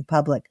parents in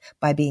public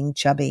by being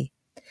chubby.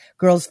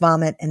 Girls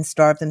vomit and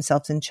starve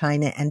themselves in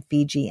China and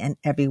Fiji and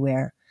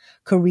everywhere.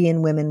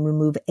 Korean women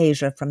remove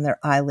Asia from their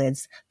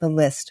eyelids. The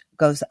list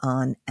goes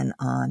on and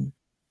on.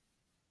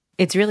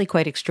 It's really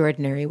quite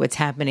extraordinary what's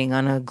happening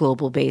on a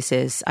global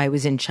basis. I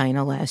was in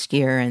China last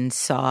year and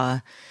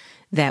saw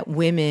that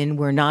women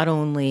were not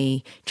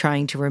only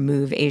trying to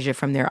remove Asia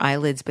from their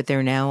eyelids, but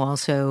they're now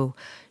also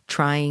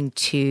trying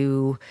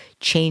to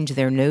change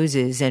their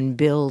noses and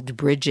build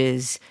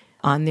bridges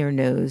on their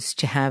nose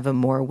to have a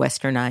more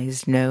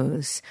westernized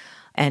nose,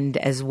 and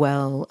as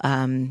well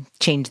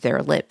change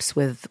their lips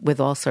with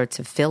all sorts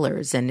of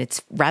fillers. And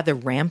it's rather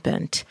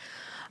rampant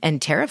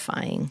and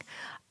terrifying.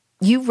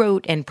 You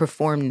wrote and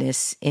performed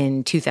this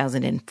in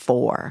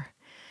 2004.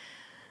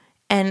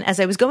 And as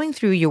I was going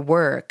through your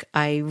work,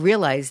 I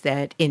realized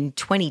that in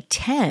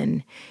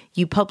 2010,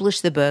 you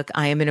published the book,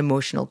 I Am an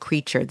Emotional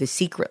Creature, The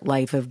Secret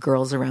Life of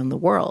Girls Around the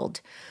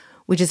World,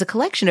 which is a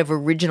collection of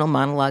original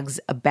monologues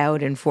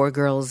about and for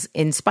girls,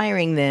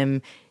 inspiring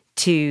them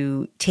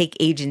to take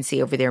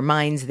agency over their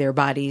minds, their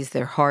bodies,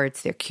 their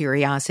hearts, their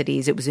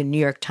curiosities. It was a New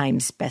York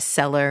Times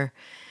bestseller.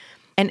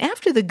 And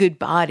after The Good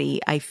Body,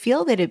 I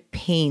feel that it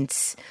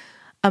paints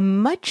a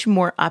much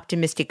more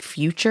optimistic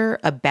future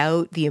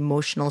about the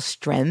emotional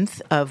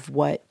strength of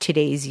what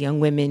today's young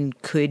women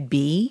could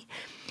be.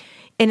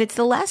 And it's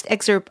the last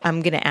excerpt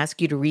I'm going to ask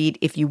you to read,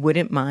 if you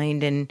wouldn't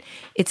mind. And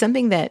it's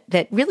something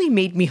that really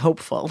made me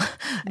hopeful.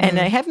 And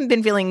I haven't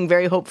been feeling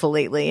very hopeful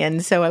lately.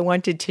 And so I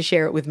wanted to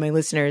share it with my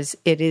listeners.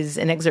 It is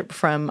an excerpt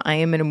from I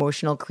Am an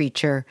Emotional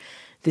Creature,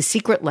 The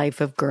Secret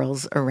Life of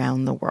Girls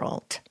Around the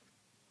World.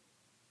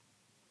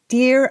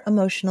 Dear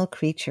emotional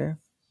creature,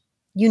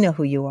 you know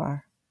who you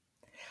are.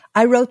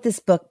 I wrote this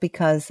book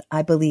because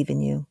I believe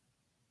in you.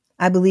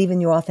 I believe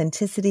in your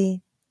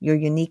authenticity, your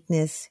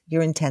uniqueness,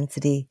 your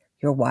intensity,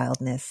 your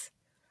wildness.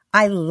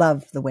 I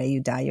love the way you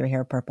dye your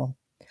hair purple,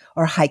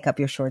 or hike up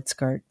your short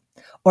skirt,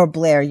 or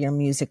blare your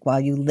music while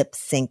you lip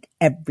sync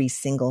every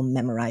single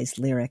memorized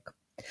lyric.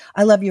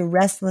 I love your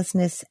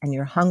restlessness and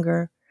your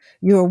hunger.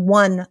 You are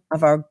one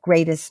of our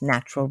greatest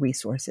natural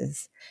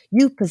resources.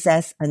 You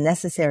possess a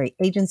necessary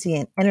agency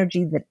and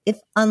energy that, if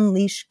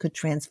unleashed, could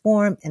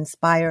transform,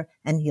 inspire,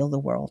 and heal the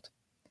world.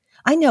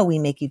 I know we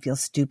make you feel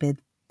stupid,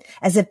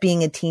 as if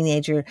being a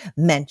teenager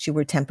meant you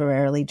were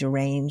temporarily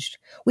deranged.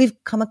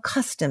 We've come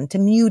accustomed to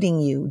muting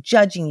you,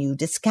 judging you,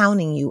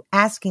 discounting you,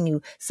 asking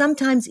you,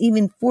 sometimes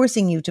even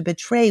forcing you to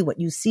betray what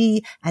you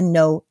see and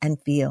know and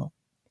feel.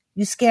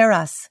 You scare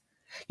us.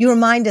 You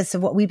remind us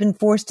of what we've been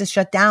forced to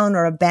shut down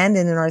or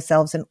abandon in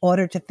ourselves in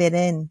order to fit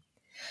in.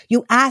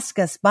 You ask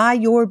us by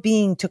your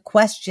being to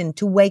question,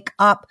 to wake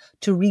up,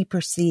 to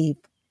reperceive.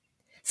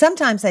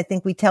 Sometimes I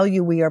think we tell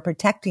you we are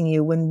protecting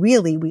you when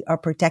really we are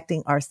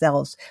protecting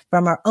ourselves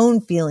from our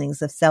own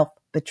feelings of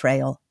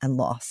self-betrayal and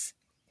loss.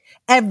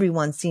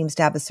 Everyone seems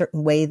to have a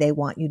certain way they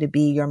want you to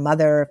be: your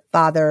mother,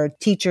 father,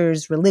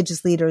 teachers,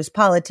 religious leaders,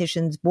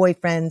 politicians,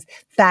 boyfriends,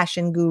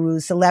 fashion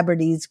gurus,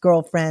 celebrities,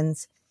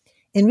 girlfriends.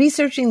 In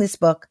researching this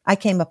book, I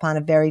came upon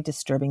a very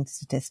disturbing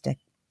statistic.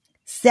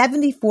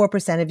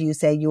 74% of you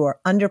say you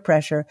are under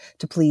pressure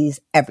to please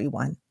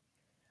everyone.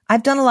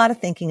 I've done a lot of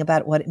thinking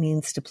about what it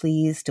means to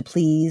please,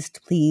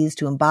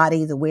 to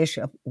embody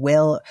the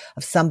will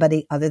of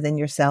somebody other than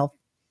yourself.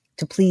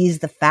 To please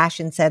the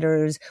fashion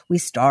setters, we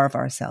starve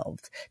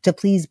ourselves. To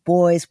please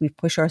boys, we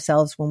push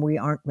ourselves when we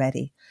aren't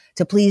ready.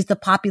 To please the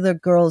popular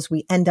girls,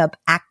 we end up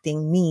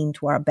acting mean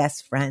to our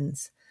best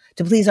friends.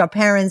 To please our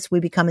parents,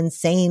 we become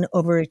insane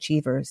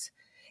overachievers.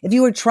 If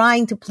you are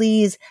trying to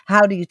please,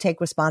 how do you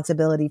take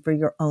responsibility for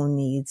your own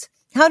needs?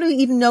 How do you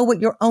even know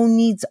what your own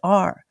needs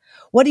are?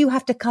 What do you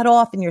have to cut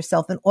off in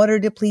yourself in order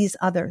to please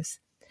others?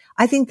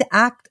 I think the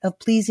act of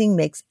pleasing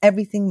makes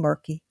everything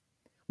murky.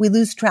 We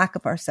lose track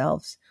of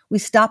ourselves. We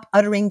stop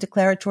uttering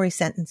declaratory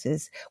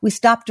sentences. We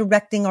stop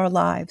directing our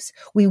lives.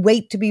 We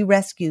wait to be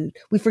rescued.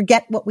 We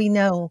forget what we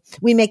know.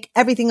 We make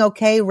everything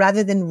okay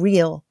rather than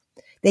real.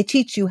 They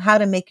teach you how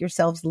to make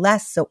yourselves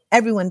less so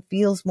everyone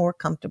feels more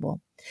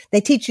comfortable.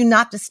 They teach you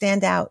not to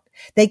stand out.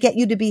 They get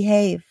you to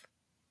behave.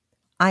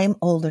 I am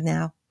older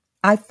now.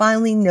 I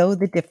finally know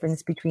the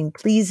difference between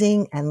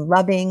pleasing and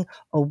loving,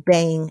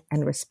 obeying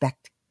and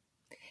respecting.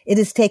 It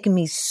has taken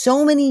me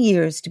so many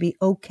years to be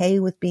okay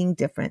with being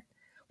different,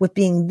 with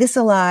being this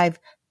alive,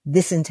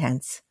 this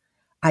intense.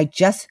 I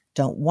just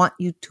don't want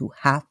you to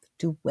have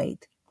to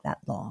wait that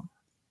long.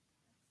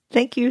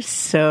 Thank you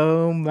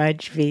so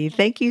much, V.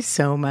 Thank you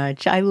so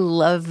much. I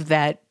love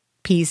that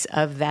piece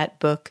of that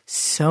book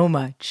so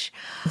much.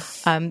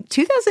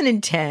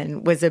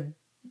 2010 was a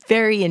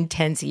very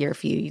intense year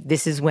for you.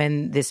 This is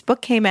when this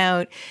book came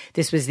out.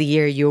 This was the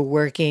year you were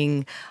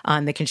working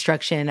on the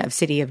construction of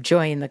City of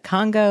Joy in the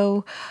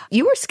Congo.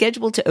 You were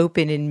scheduled to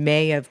open in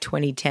May of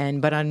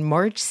 2010, but on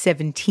March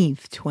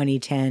 17th,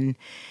 2010,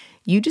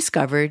 you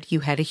discovered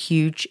you had a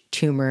huge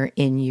tumor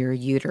in your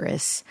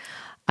uterus.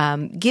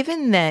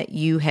 Given that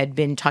you had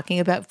been talking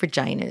about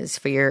vaginas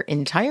for your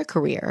entire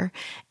career,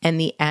 and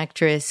the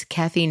actress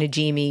Kathy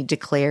Najimy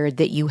declared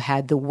that you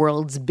had the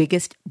world's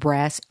biggest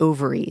brass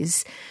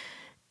ovaries,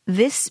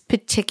 this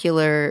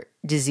particular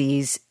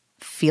disease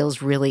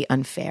feels really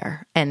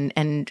unfair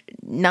and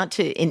not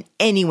to in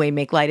any way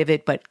make light of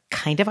it, but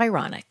kind of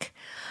ironic.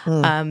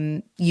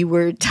 You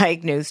were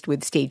diagnosed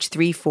with stage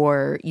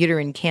 3/4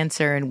 uterine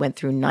cancer and went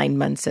through 9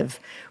 months of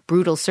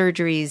brutal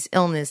surgeries,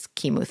 illness,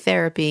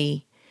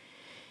 chemotherapy.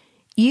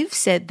 You've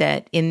said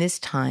that in this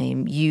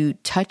time you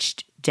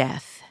touched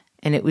death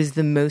and it was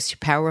the most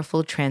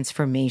powerful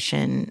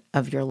transformation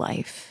of your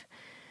life.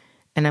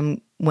 And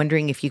I'm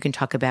wondering if you can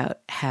talk about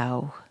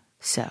how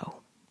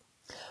so.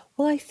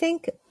 Well, I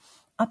think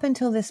up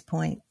until this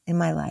point in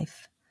my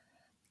life,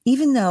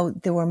 even though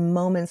there were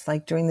moments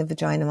like during the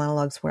vagina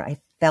monologues where I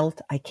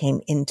felt I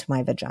came into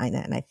my vagina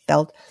and I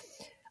felt,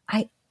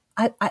 I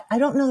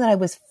don't know that I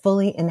was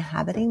fully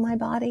inhabiting my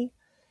body.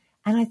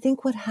 And I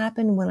think what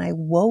happened when I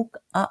woke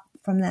up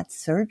from that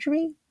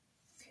surgery,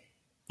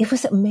 it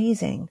was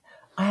amazing.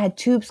 I had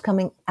tubes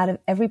coming out of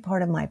every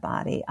part of my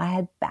body. I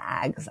had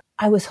bags.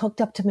 I was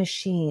hooked up to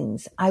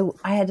machines. I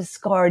had a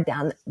scar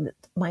down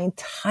my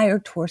entire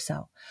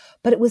torso.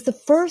 But it was the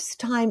first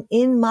time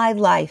in my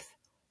life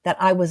that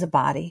I was a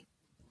body,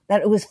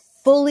 that it was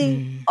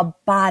fully a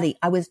body.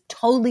 I was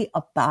totally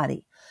a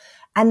body.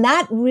 And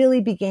that really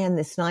began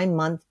this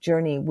 9-month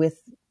journey with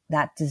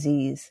that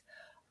disease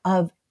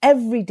of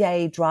every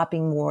day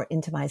dropping more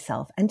into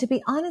myself. And to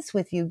be honest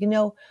with you,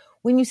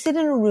 when you sit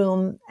in a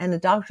room and a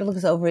doctor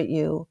looks over at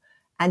you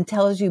and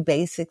tells you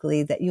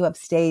basically that you have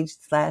stage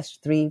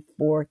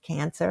 /3/4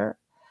 cancer,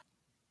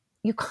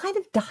 you kind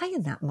of die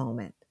in that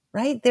moment,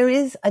 right? There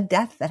is a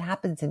death that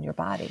happens in your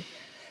body.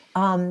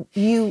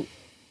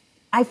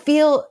 I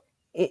feel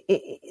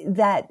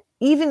that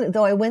even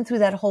though I went through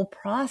that whole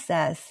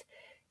process,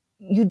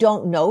 you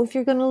don't know if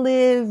you're going to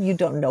live. You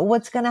don't know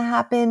what's going to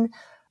happen.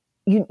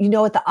 You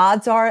know what the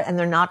odds are, and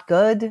they're not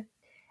good.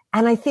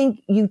 And I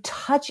think you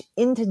touch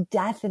into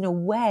death in a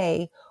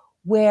way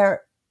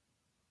where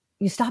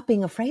you stop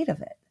being afraid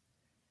of it.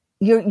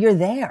 You're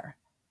there.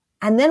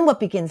 And then what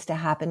begins to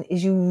happen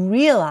is you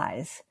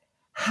realize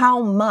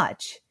how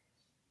much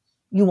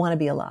you want to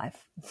be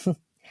alive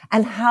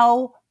and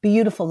how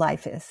beautiful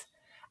life is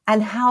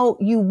and how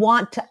you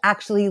want to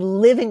actually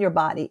live in your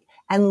body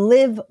and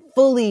live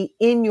fully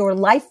in your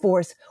life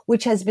force,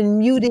 which has been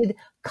muted,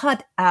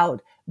 cut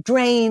out,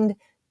 drained,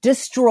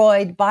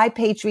 destroyed by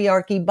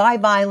patriarchy, by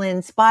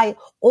violence, by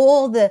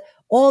all the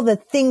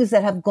things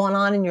that have gone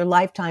on in your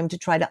lifetime to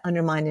try to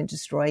undermine and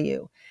destroy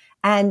you.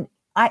 And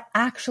I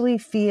actually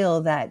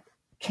feel that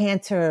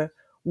cancer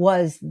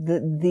was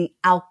the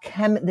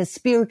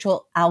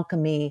spiritual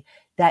alchemy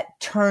that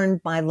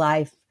turned my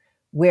life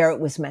where it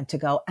was meant to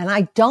go. And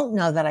I don't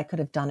know that I could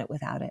have done it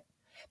without it,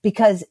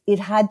 because it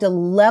had to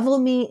level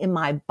me in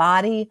my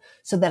body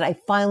so that I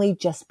finally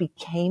just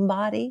became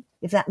body,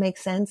 if that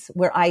makes sense,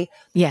 where I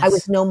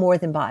was no more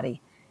than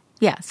body.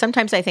 Yeah.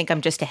 Sometimes I think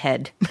I'm just a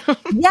head.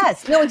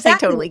 Yes. No,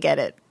 exactly. I totally get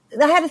it.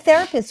 I had a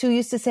therapist who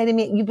used to say to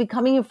me, you've been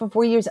coming here for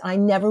 4 years. And I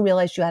never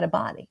realized you had a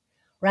body.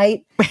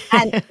 Right.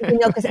 And,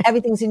 because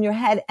everything's in your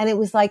head. And it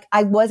was like,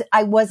 I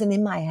wasn't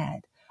in my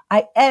head.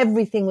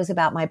 Everything was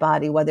about my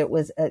body, whether it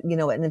was,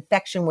 an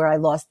infection where I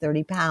lost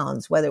 30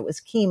 pounds, whether it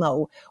was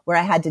chemo where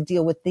I had to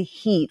deal with the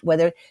heat,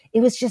 whether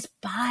it was just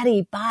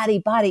body.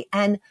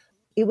 And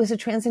it was a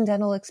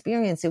transcendental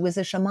experience. It was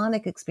a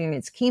shamanic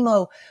experience.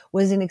 Chemo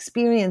was an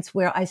experience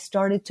where I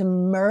started to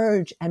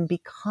merge and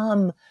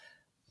become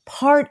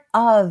part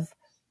of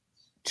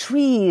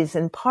trees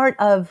and part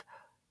of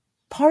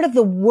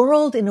the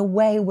world in a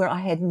way where I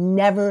had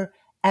never,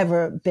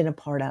 ever been a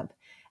part of.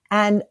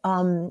 And,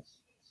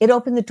 it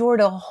opened the door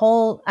to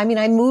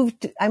I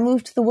moved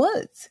to the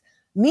woods.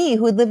 Me,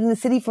 who had lived in the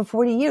city for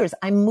 40 years,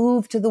 I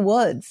moved to the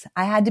woods.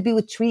 I had to be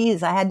with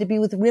trees. I had to be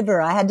with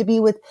river. I had to be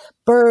with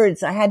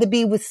birds. I had to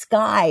be with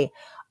sky.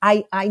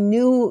 I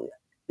knew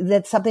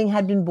that something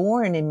had been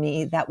born in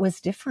me that was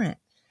different.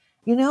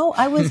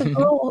 I was a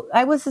girl,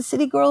 I was a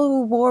city girl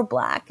who wore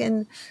black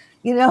and,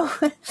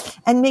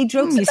 and made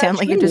jokes. You sound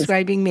like you're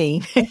describing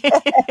me.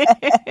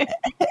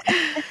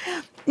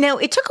 Now,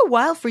 it took a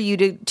while for you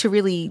to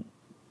really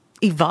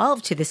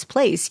evolve to this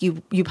place.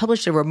 You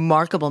published a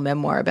remarkable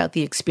memoir about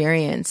the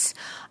experience,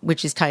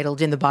 which is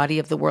titled In the Body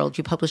of the World.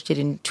 You published it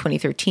in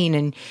 2013.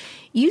 And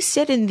you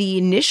said in the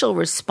initial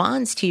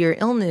response to your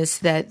illness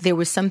that there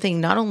was something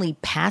not only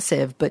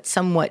passive, but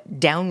somewhat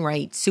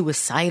downright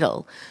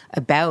suicidal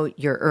about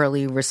your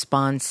early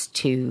response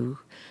to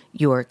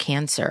your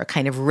cancer, a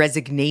kind of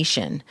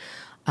resignation,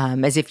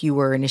 as if you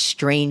were an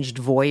estranged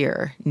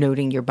voyeur,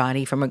 noting your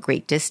body from a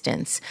great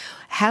distance.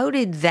 How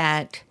did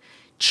that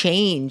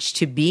change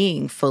to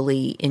being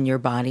fully in your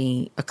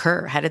body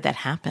occur? How did that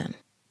happen?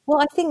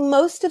 Well, I think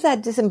most of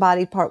that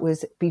disembodied part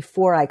was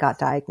before I got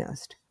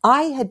diagnosed.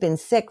 I had been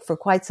sick for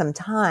quite some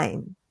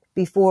time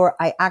before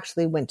I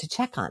actually went to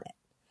check on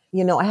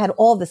it. I had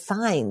all the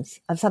signs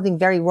of something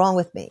very wrong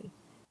with me.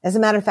 As a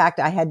matter of fact,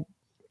 I had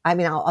I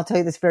mean, I'll tell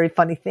you this very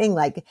funny thing.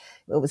 Like, it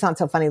was not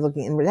so funny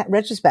looking in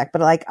retrospect,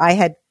 but like I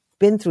had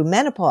been through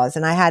menopause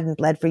and I hadn't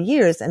bled for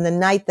years. And the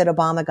night that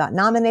Obama got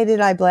nominated,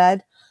 I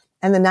bled.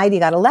 And the night he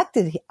got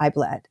elected, I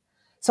bled.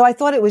 So I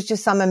thought it was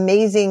just some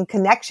amazing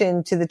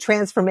connection to the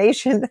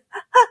transformation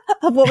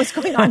of what was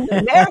going on in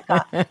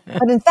America.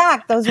 But in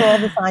fact, those were all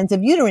the signs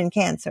of uterine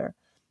cancer.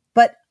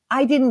 But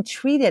I didn't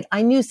treat it.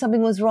 I knew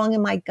something was wrong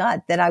in my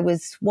gut, that I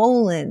was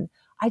swollen.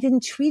 I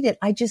didn't treat it.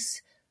 I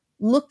just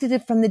looked at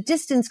it from the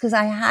distance because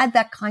I had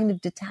that kind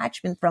of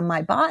detachment from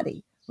my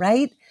body,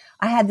 right?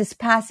 I had this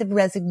passive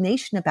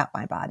resignation about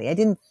my body. I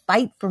didn't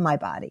fight for my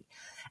body.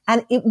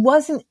 And it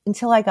wasn't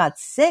until I got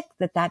sick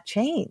that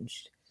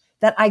changed,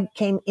 that I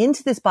came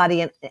into this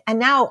body. And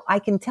now I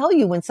can tell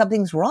you when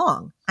something's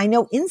wrong. I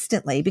know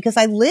instantly because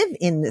I live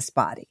in this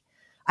body.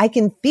 I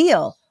can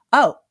feel,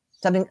 oh,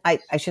 something, I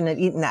shouldn't have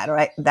eaten that,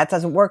 or that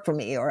doesn't work for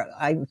me, or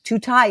I'm too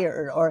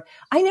tired, or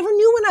I never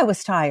knew when I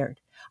was tired.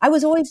 I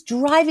was always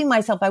driving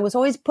myself. I was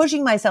always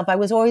pushing myself. I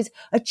was always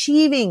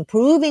achieving,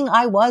 proving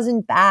I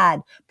wasn't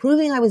bad,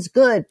 proving I was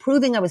good,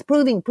 proving I was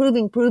proving.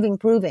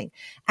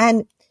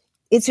 And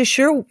it's a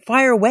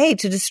surefire way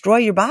to destroy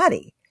your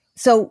body.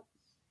 So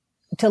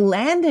to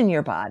land in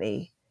your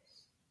body,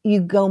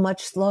 you go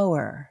much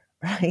slower,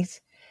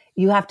 right?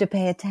 You have to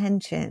pay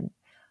attention.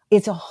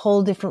 It's a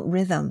whole different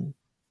rhythm.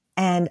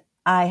 And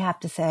I have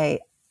to say,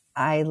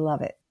 I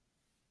love it.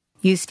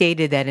 You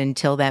stated that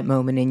until that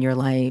moment in your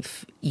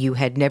life, you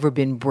had never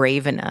been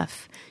brave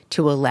enough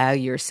to allow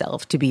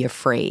yourself to be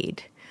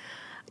afraid.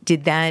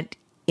 Did that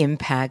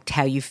impact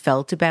how you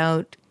felt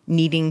about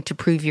needing to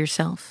prove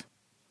yourself?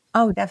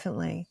 Oh,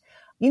 definitely.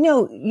 You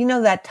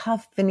know that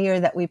tough veneer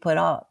that we put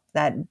up,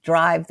 that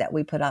drive that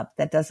we put up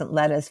that doesn't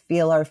let us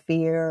feel our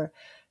fear,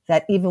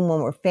 that even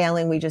when we're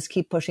failing, we just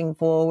keep pushing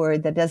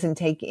forward, that doesn't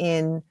take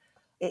in.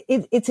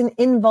 It's an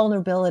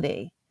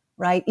invulnerability,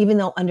 right? Even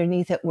though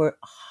underneath it, we're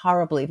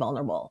horribly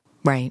vulnerable.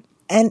 Right.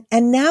 And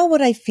now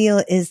what I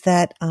feel is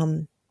that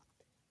I'm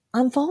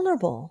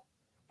vulnerable.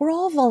 We're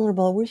all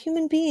vulnerable. We're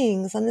human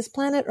beings on this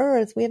planet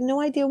Earth. We have no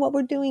idea what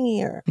we're doing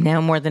here.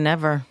 Now more than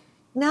ever.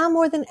 Now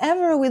more than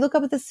ever, we look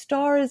up at the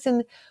stars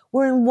and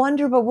we're in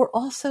wonder, but we're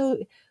also,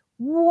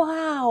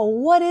 wow,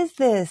 what is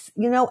this?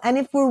 And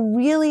if we're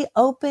really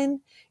open,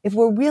 if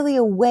we're really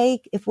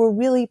awake, if we're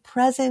really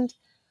present,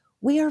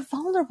 we are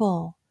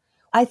vulnerable.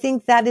 I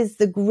think that is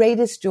the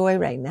greatest joy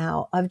right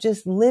now, of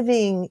just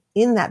living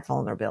in that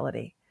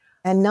vulnerability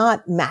and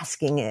not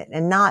masking it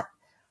and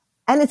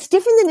it's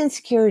different than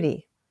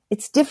insecurity.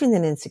 It's different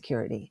than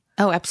insecurity.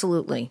 Oh,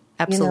 absolutely.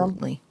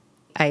 Absolutely.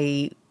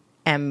 I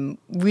am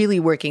really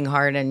working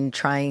hard and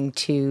trying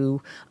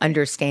to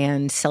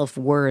understand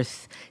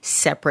self-worth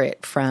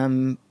separate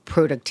from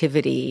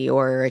productivity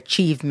or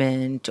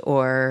achievement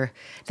or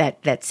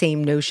that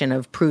same notion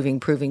of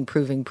proving.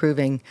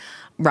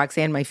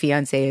 Roxanne, my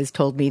fiance, has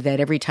told me that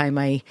every time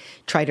I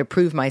try to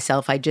prove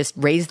myself, I just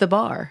raise the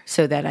bar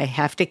so that I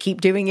have to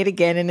keep doing it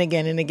again and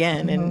again and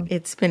again. Mm-hmm. And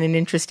it's been an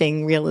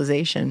interesting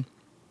realization.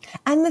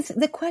 And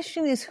the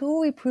question is, who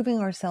are we proving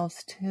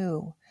ourselves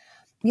to?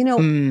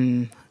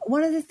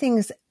 One of the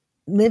things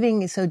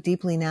living so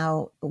deeply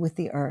now with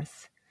the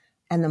earth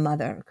and the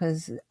mother,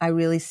 because I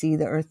really see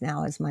the earth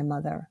now as my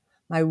mother,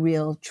 my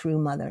real, true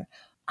mother.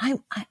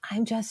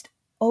 I'm just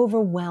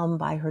overwhelmed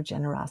by her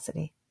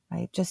generosity,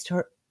 right? Just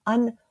her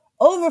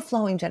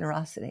overflowing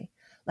generosity.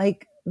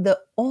 Like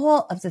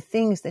all of the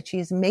things that she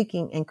is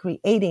making and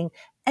creating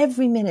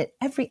every minute,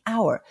 every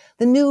hour,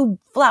 the new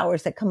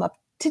flowers that come up.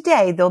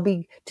 Today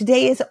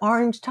is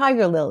orange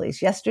tiger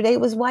lilies. Yesterday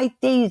was white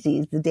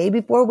daisies. The day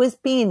before was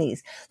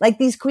peonies, like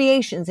these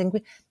creations. And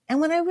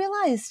when I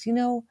realized,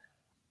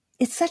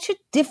 it's such a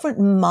different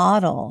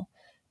model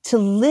to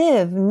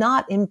live,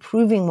 not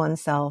improving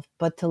oneself,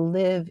 but to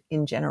live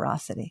in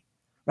generosity,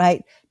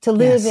 right? To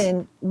live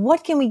in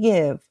what can we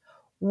give?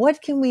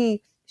 What can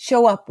we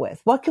show up with?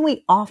 What can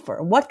we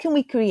offer? What can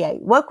we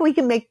create? What we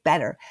can make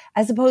better?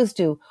 As opposed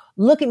to,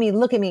 look at me.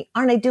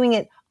 Aren't I doing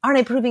it? Aren't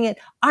I proving it?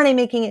 Aren't I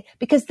making it?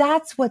 Because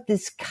that's what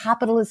this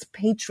capitalist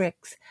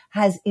matrix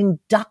has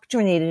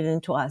indoctrinated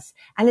into us.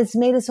 And it's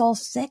made us all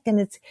sick, and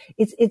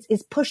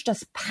it's pushed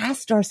us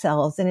past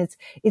ourselves, and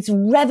it's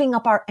revving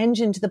up our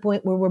engine to the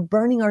point where we're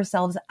burning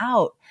ourselves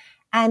out.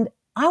 And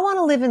I want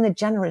to live in the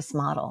generous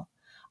model.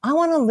 I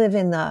want to live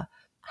in the,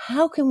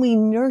 how can we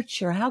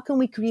nurture? How can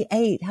we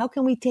create? How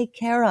can we take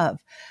care of?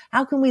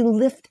 How can we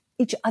lift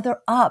each other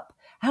up?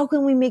 How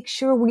can we make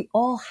sure we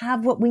all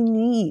have what we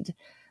need?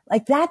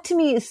 Like, that to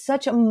me is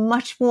such a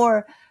much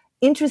more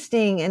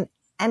interesting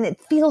and it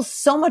feels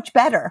so much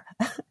better,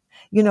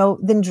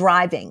 than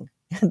driving,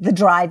 the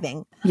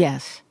driving.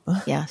 Yes.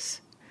 Yes.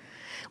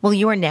 Well,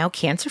 you are now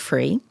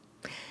cancer-free.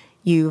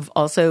 You've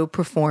also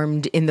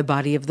performed in the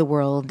body of the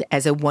world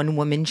as a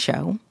one-woman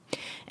show.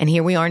 And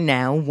here we are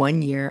now,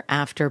 1 year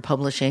after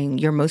publishing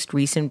your most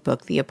recent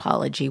book, The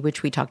Apology,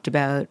 which we talked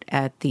about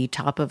at the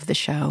top of the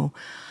show.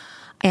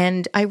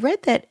 And I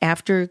read that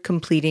after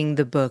completing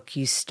the book,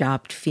 you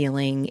stopped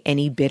feeling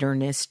any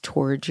bitterness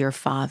towards your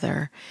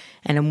father.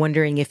 And I'm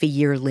wondering if a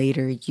year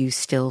later you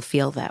still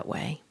feel that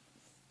way.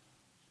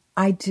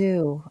 I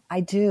do.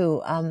 I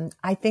do.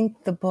 I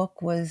think the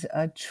book was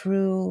a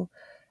true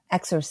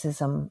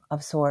exorcism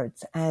of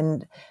sorts.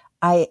 And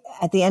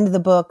at the end of the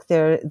book,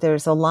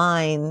 there's a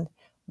line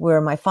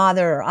where my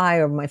father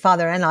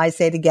and I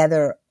say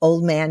together,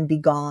 "Old man, be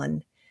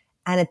gone."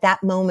 And at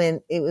that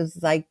moment, it was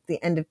like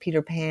the end of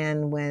Peter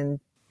Pan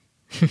when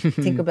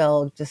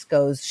Tinkerbell just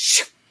goes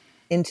shoo,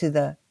 into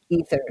the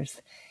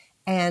ethers.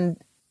 And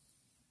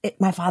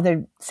my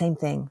father, same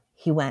thing.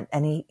 He went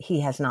and he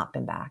has not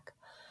been back.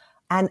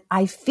 And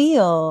I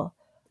feel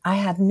I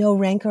have no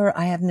rancor.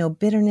 I have no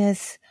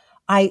bitterness.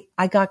 I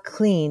got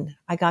clean.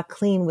 I got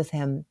clean with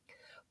him.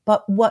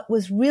 But what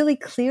was really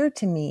clear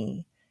to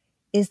me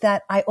is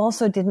that I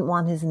also didn't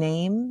want his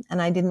name,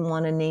 and I didn't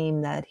want a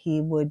name that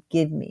he would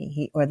give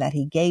me or that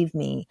he gave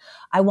me.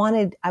 I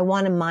wanted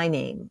my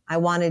name. I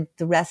wanted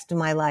the rest of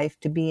my life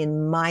to be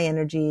in my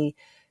energy,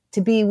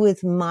 to be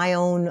with my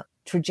own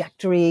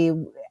trajectory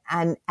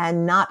and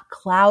not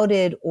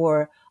clouded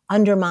or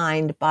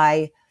undermined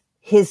by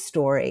his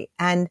story.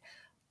 And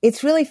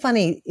it's really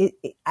funny.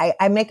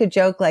 I make a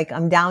joke like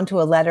I'm down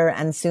to a letter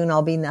and soon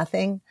I'll be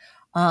nothing.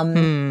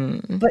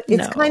 But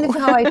it's kind of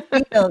how I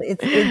feel.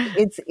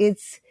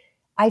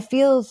 I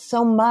feel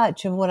so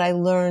much of what I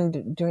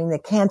learned during the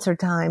cancer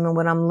time, and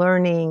what I'm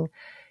learning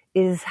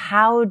is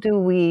how do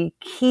we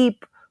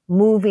keep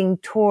moving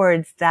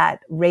towards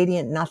that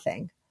radiant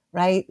nothing,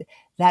 right?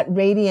 That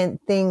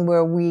radiant thing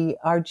where we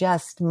are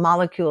just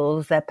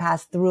molecules that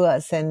pass through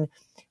us, and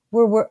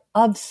where we're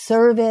of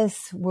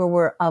service, where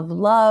we're of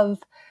love,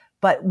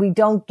 but we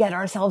don't get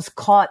ourselves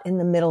caught in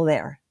the middle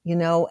there,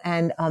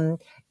 and,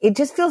 it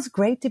just feels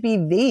great to be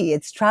V.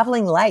 It's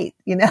traveling light,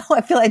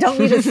 I feel I don't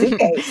need a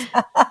suitcase.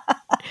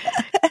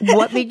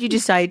 What made you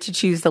decide to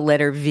choose the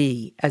letter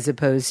V as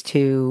opposed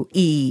to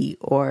E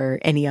or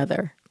any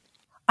other?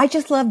 I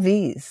just love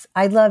V's.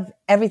 I love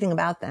everything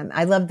about them.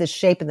 I love the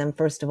shape of them,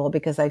 first of all,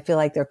 because I feel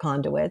like they're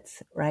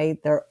conduits, right?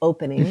 They're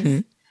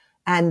openings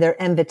and they're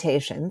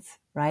invitations,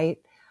 right?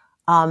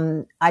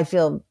 I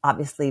feel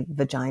obviously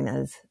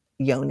vaginas,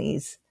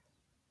 yonis,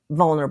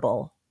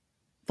 vulnerable,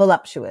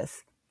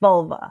 voluptuous,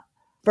 vulva,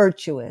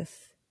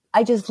 virtuous.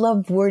 I just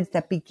love words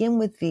that begin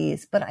with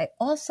V's, but I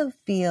also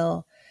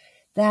feel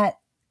that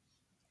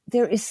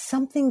there is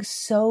something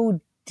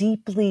so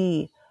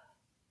deeply,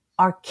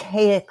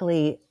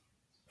 archaically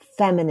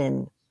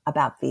feminine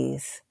about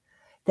these,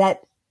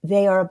 that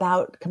they are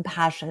about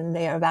compassion,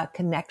 they are about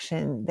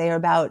connection, they are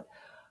about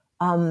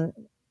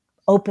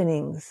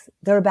openings,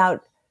 they're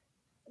about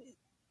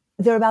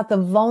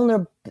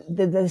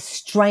the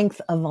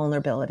strength of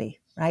vulnerability,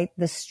 right?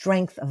 The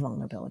strength of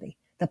vulnerability,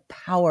 the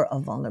power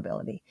of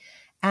vulnerability.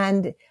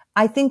 And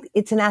I think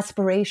it's an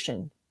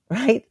aspiration,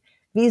 right?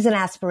 V is an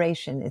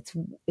aspiration.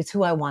 It's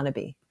who I want to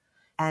be.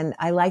 And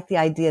I like the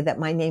idea that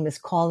my name is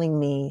calling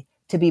me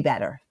to be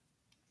better.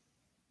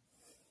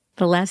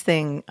 The last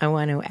thing I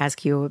want to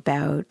ask you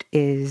about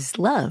is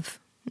love,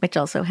 which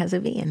also has a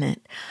V in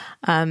it.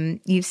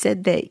 You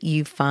said that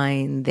you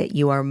find that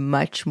you are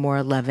much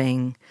more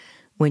loving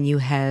when you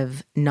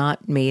have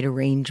not made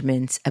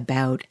arrangements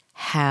about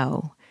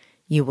how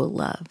you will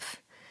love.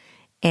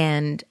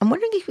 And I'm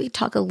wondering if we could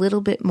talk a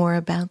little bit more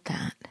about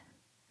that.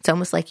 It's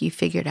almost like you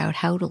figured out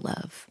how to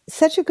love.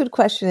 Such a good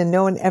question, and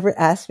no one ever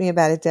asked me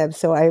about it, Deb,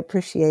 so I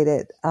appreciate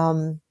it.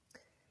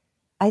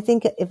 I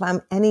think if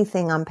I'm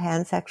anything, I'm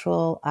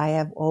pansexual. I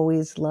have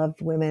always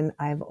loved women.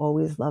 I've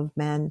always loved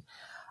men.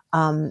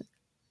 I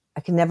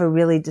can never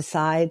really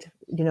decide,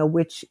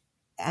 which,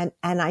 and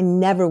I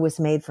never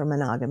was made for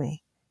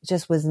monogamy. It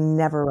just was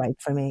never right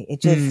for me.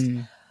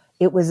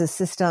 It was a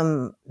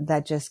system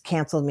that just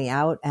canceled me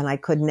out, and I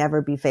could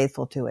never be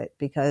faithful to it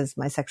because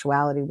my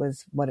sexuality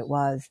was what it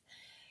was.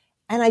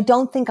 And I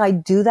don't think I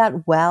do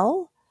that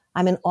well.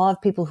 I'm in awe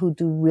of people who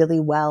do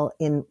really well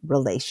in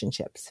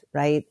relationships,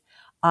 right?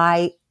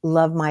 I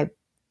love my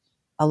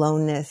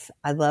aloneness.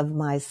 I love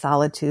my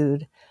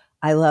solitude.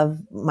 I love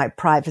my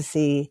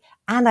privacy,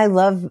 and I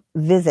love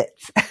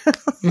visits.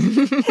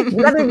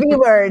 Another V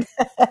word.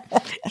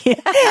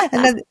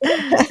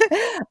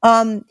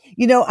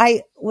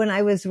 When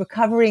I was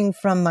recovering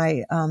from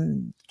my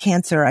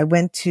cancer, I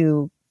went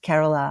to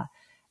Kerala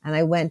and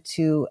I went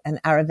to an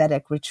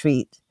Ayurvedic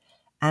retreat,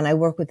 and I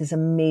worked with this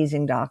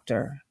amazing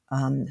doctor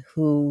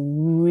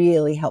who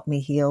really helped me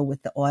heal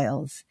with the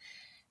oils.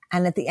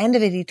 And at the end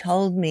of it,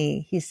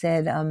 he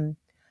said,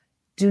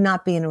 do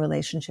not be in a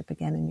relationship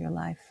again in your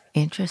life.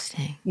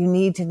 Interesting. You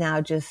need to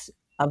now just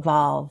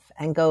evolve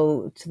and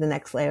go to the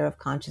next layer of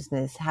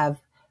consciousness,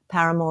 have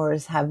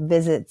paramours, have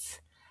visits,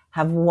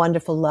 have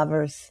wonderful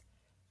lovers,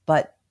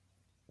 but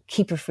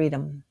keep your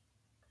freedom.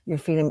 Your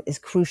freedom is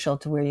crucial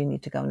to where you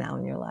need to go now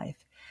in your life.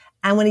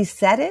 And when he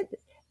said it,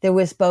 there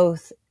was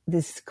both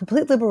this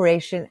complete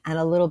liberation and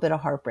a little bit of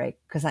heartbreak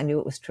because I knew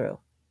it was true.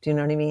 Do you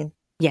know what I mean?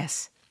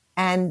 Yes.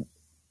 And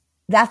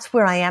that's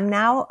where I am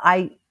now.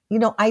 I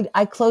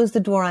closed the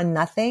door on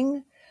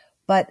nothing,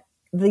 but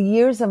the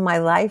years of my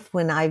life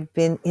when I've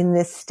been in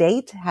this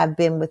state have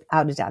been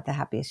without a doubt the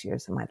happiest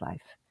years of my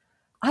life.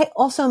 I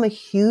also am a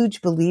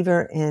huge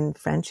believer in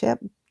friendship.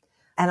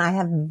 And I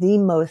have the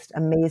most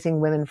amazing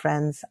women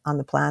friends on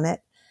the planet.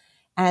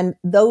 And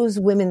those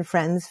women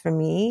friends for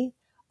me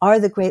are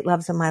the great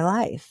loves of my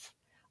life.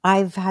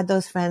 I've had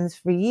those friends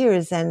for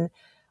years. And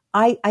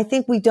I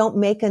think we don't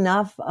make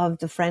enough of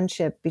the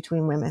friendship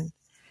between women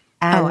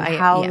and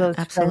those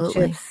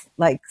friendships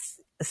like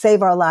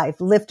save our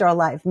life, lift our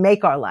life,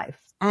 make our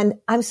life. And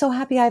I'm so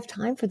happy I have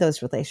time for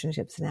those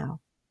relationships now.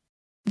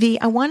 V,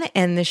 I want to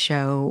end the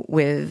show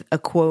with a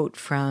quote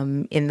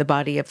from In the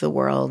Body of the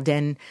World.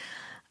 And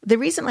the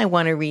reason I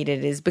want to read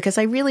it is because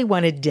I really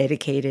want to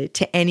dedicate it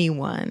to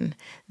anyone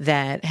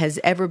that has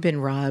ever been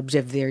robbed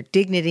of their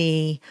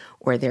dignity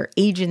or their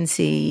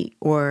agency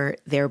or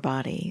their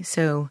body.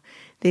 So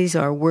these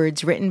are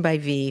words written by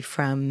V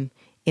from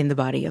In the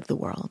Body of the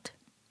World.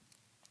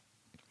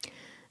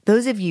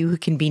 Those of you who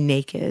can be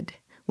naked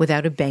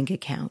without a bank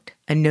account,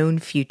 a known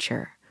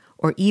future,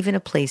 or even a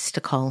place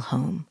to call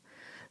home.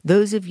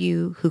 Those of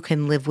you who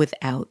can live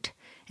without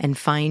and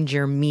find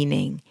your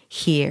meaning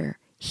here,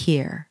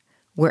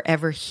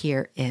 wherever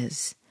here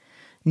is.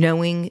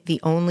 Knowing the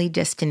only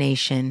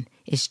destination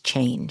is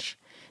change.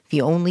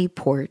 The only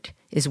port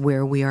is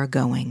where we are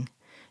going.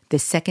 The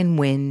second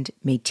wind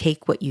may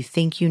take what you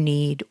think you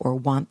need or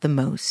want the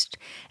most,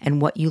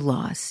 and what you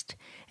lost,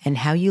 and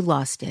how you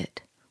lost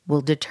it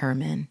will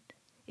determine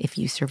if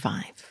you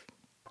survive.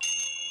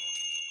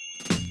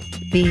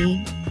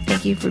 V,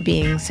 thank you for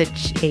being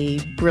such a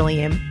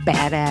brilliant,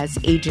 badass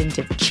agent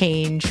of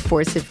change,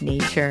 force of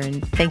nature,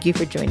 and thank you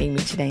for joining me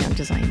today on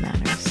Design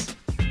Matters.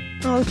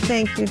 Oh,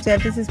 thank you,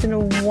 Deb. This has been a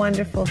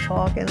wonderful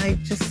talk, and I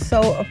just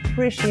so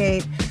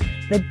appreciate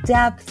the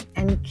depth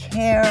and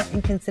care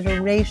and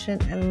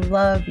consideration and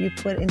love you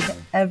put into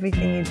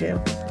everything you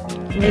do.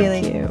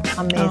 Really Thank you.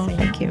 Amazing. Oh,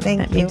 thank you.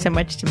 That means so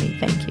much to me.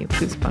 Thank you.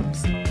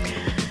 Goosebumps.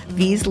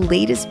 V's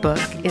latest book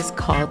is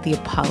called The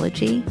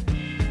Apology,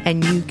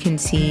 and you can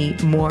see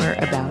more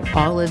about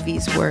all of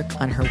V's work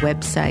on her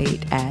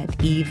website at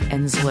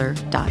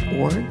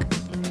eveensler.org.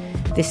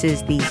 This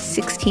is the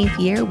 16th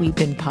year we've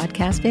been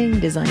podcasting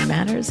Design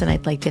Matters, and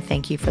I'd like to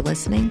thank you for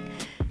listening.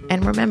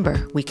 And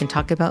remember, we can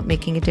talk about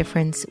making a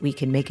difference, we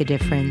can make a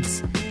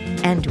difference,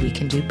 and we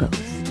can do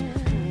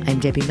both.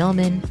 I'm Debbie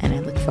Millman, and I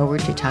look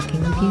forward to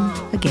talking with you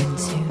again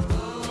soon.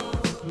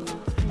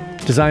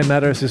 Design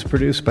Matters is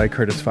produced by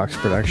Curtis Fox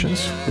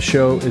Productions. The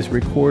show is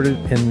recorded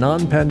in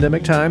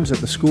non-pandemic times at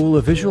the School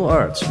of Visual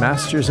Arts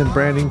Masters in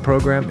Branding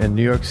program in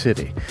New York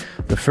City,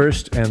 the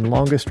first and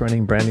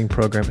longest-running branding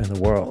program in the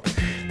world.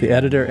 The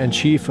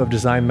editor-in-chief of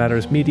Design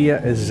Matters Media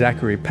is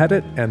Zachary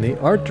Pettit, and the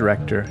art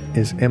director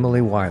is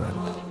Emily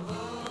Weiland.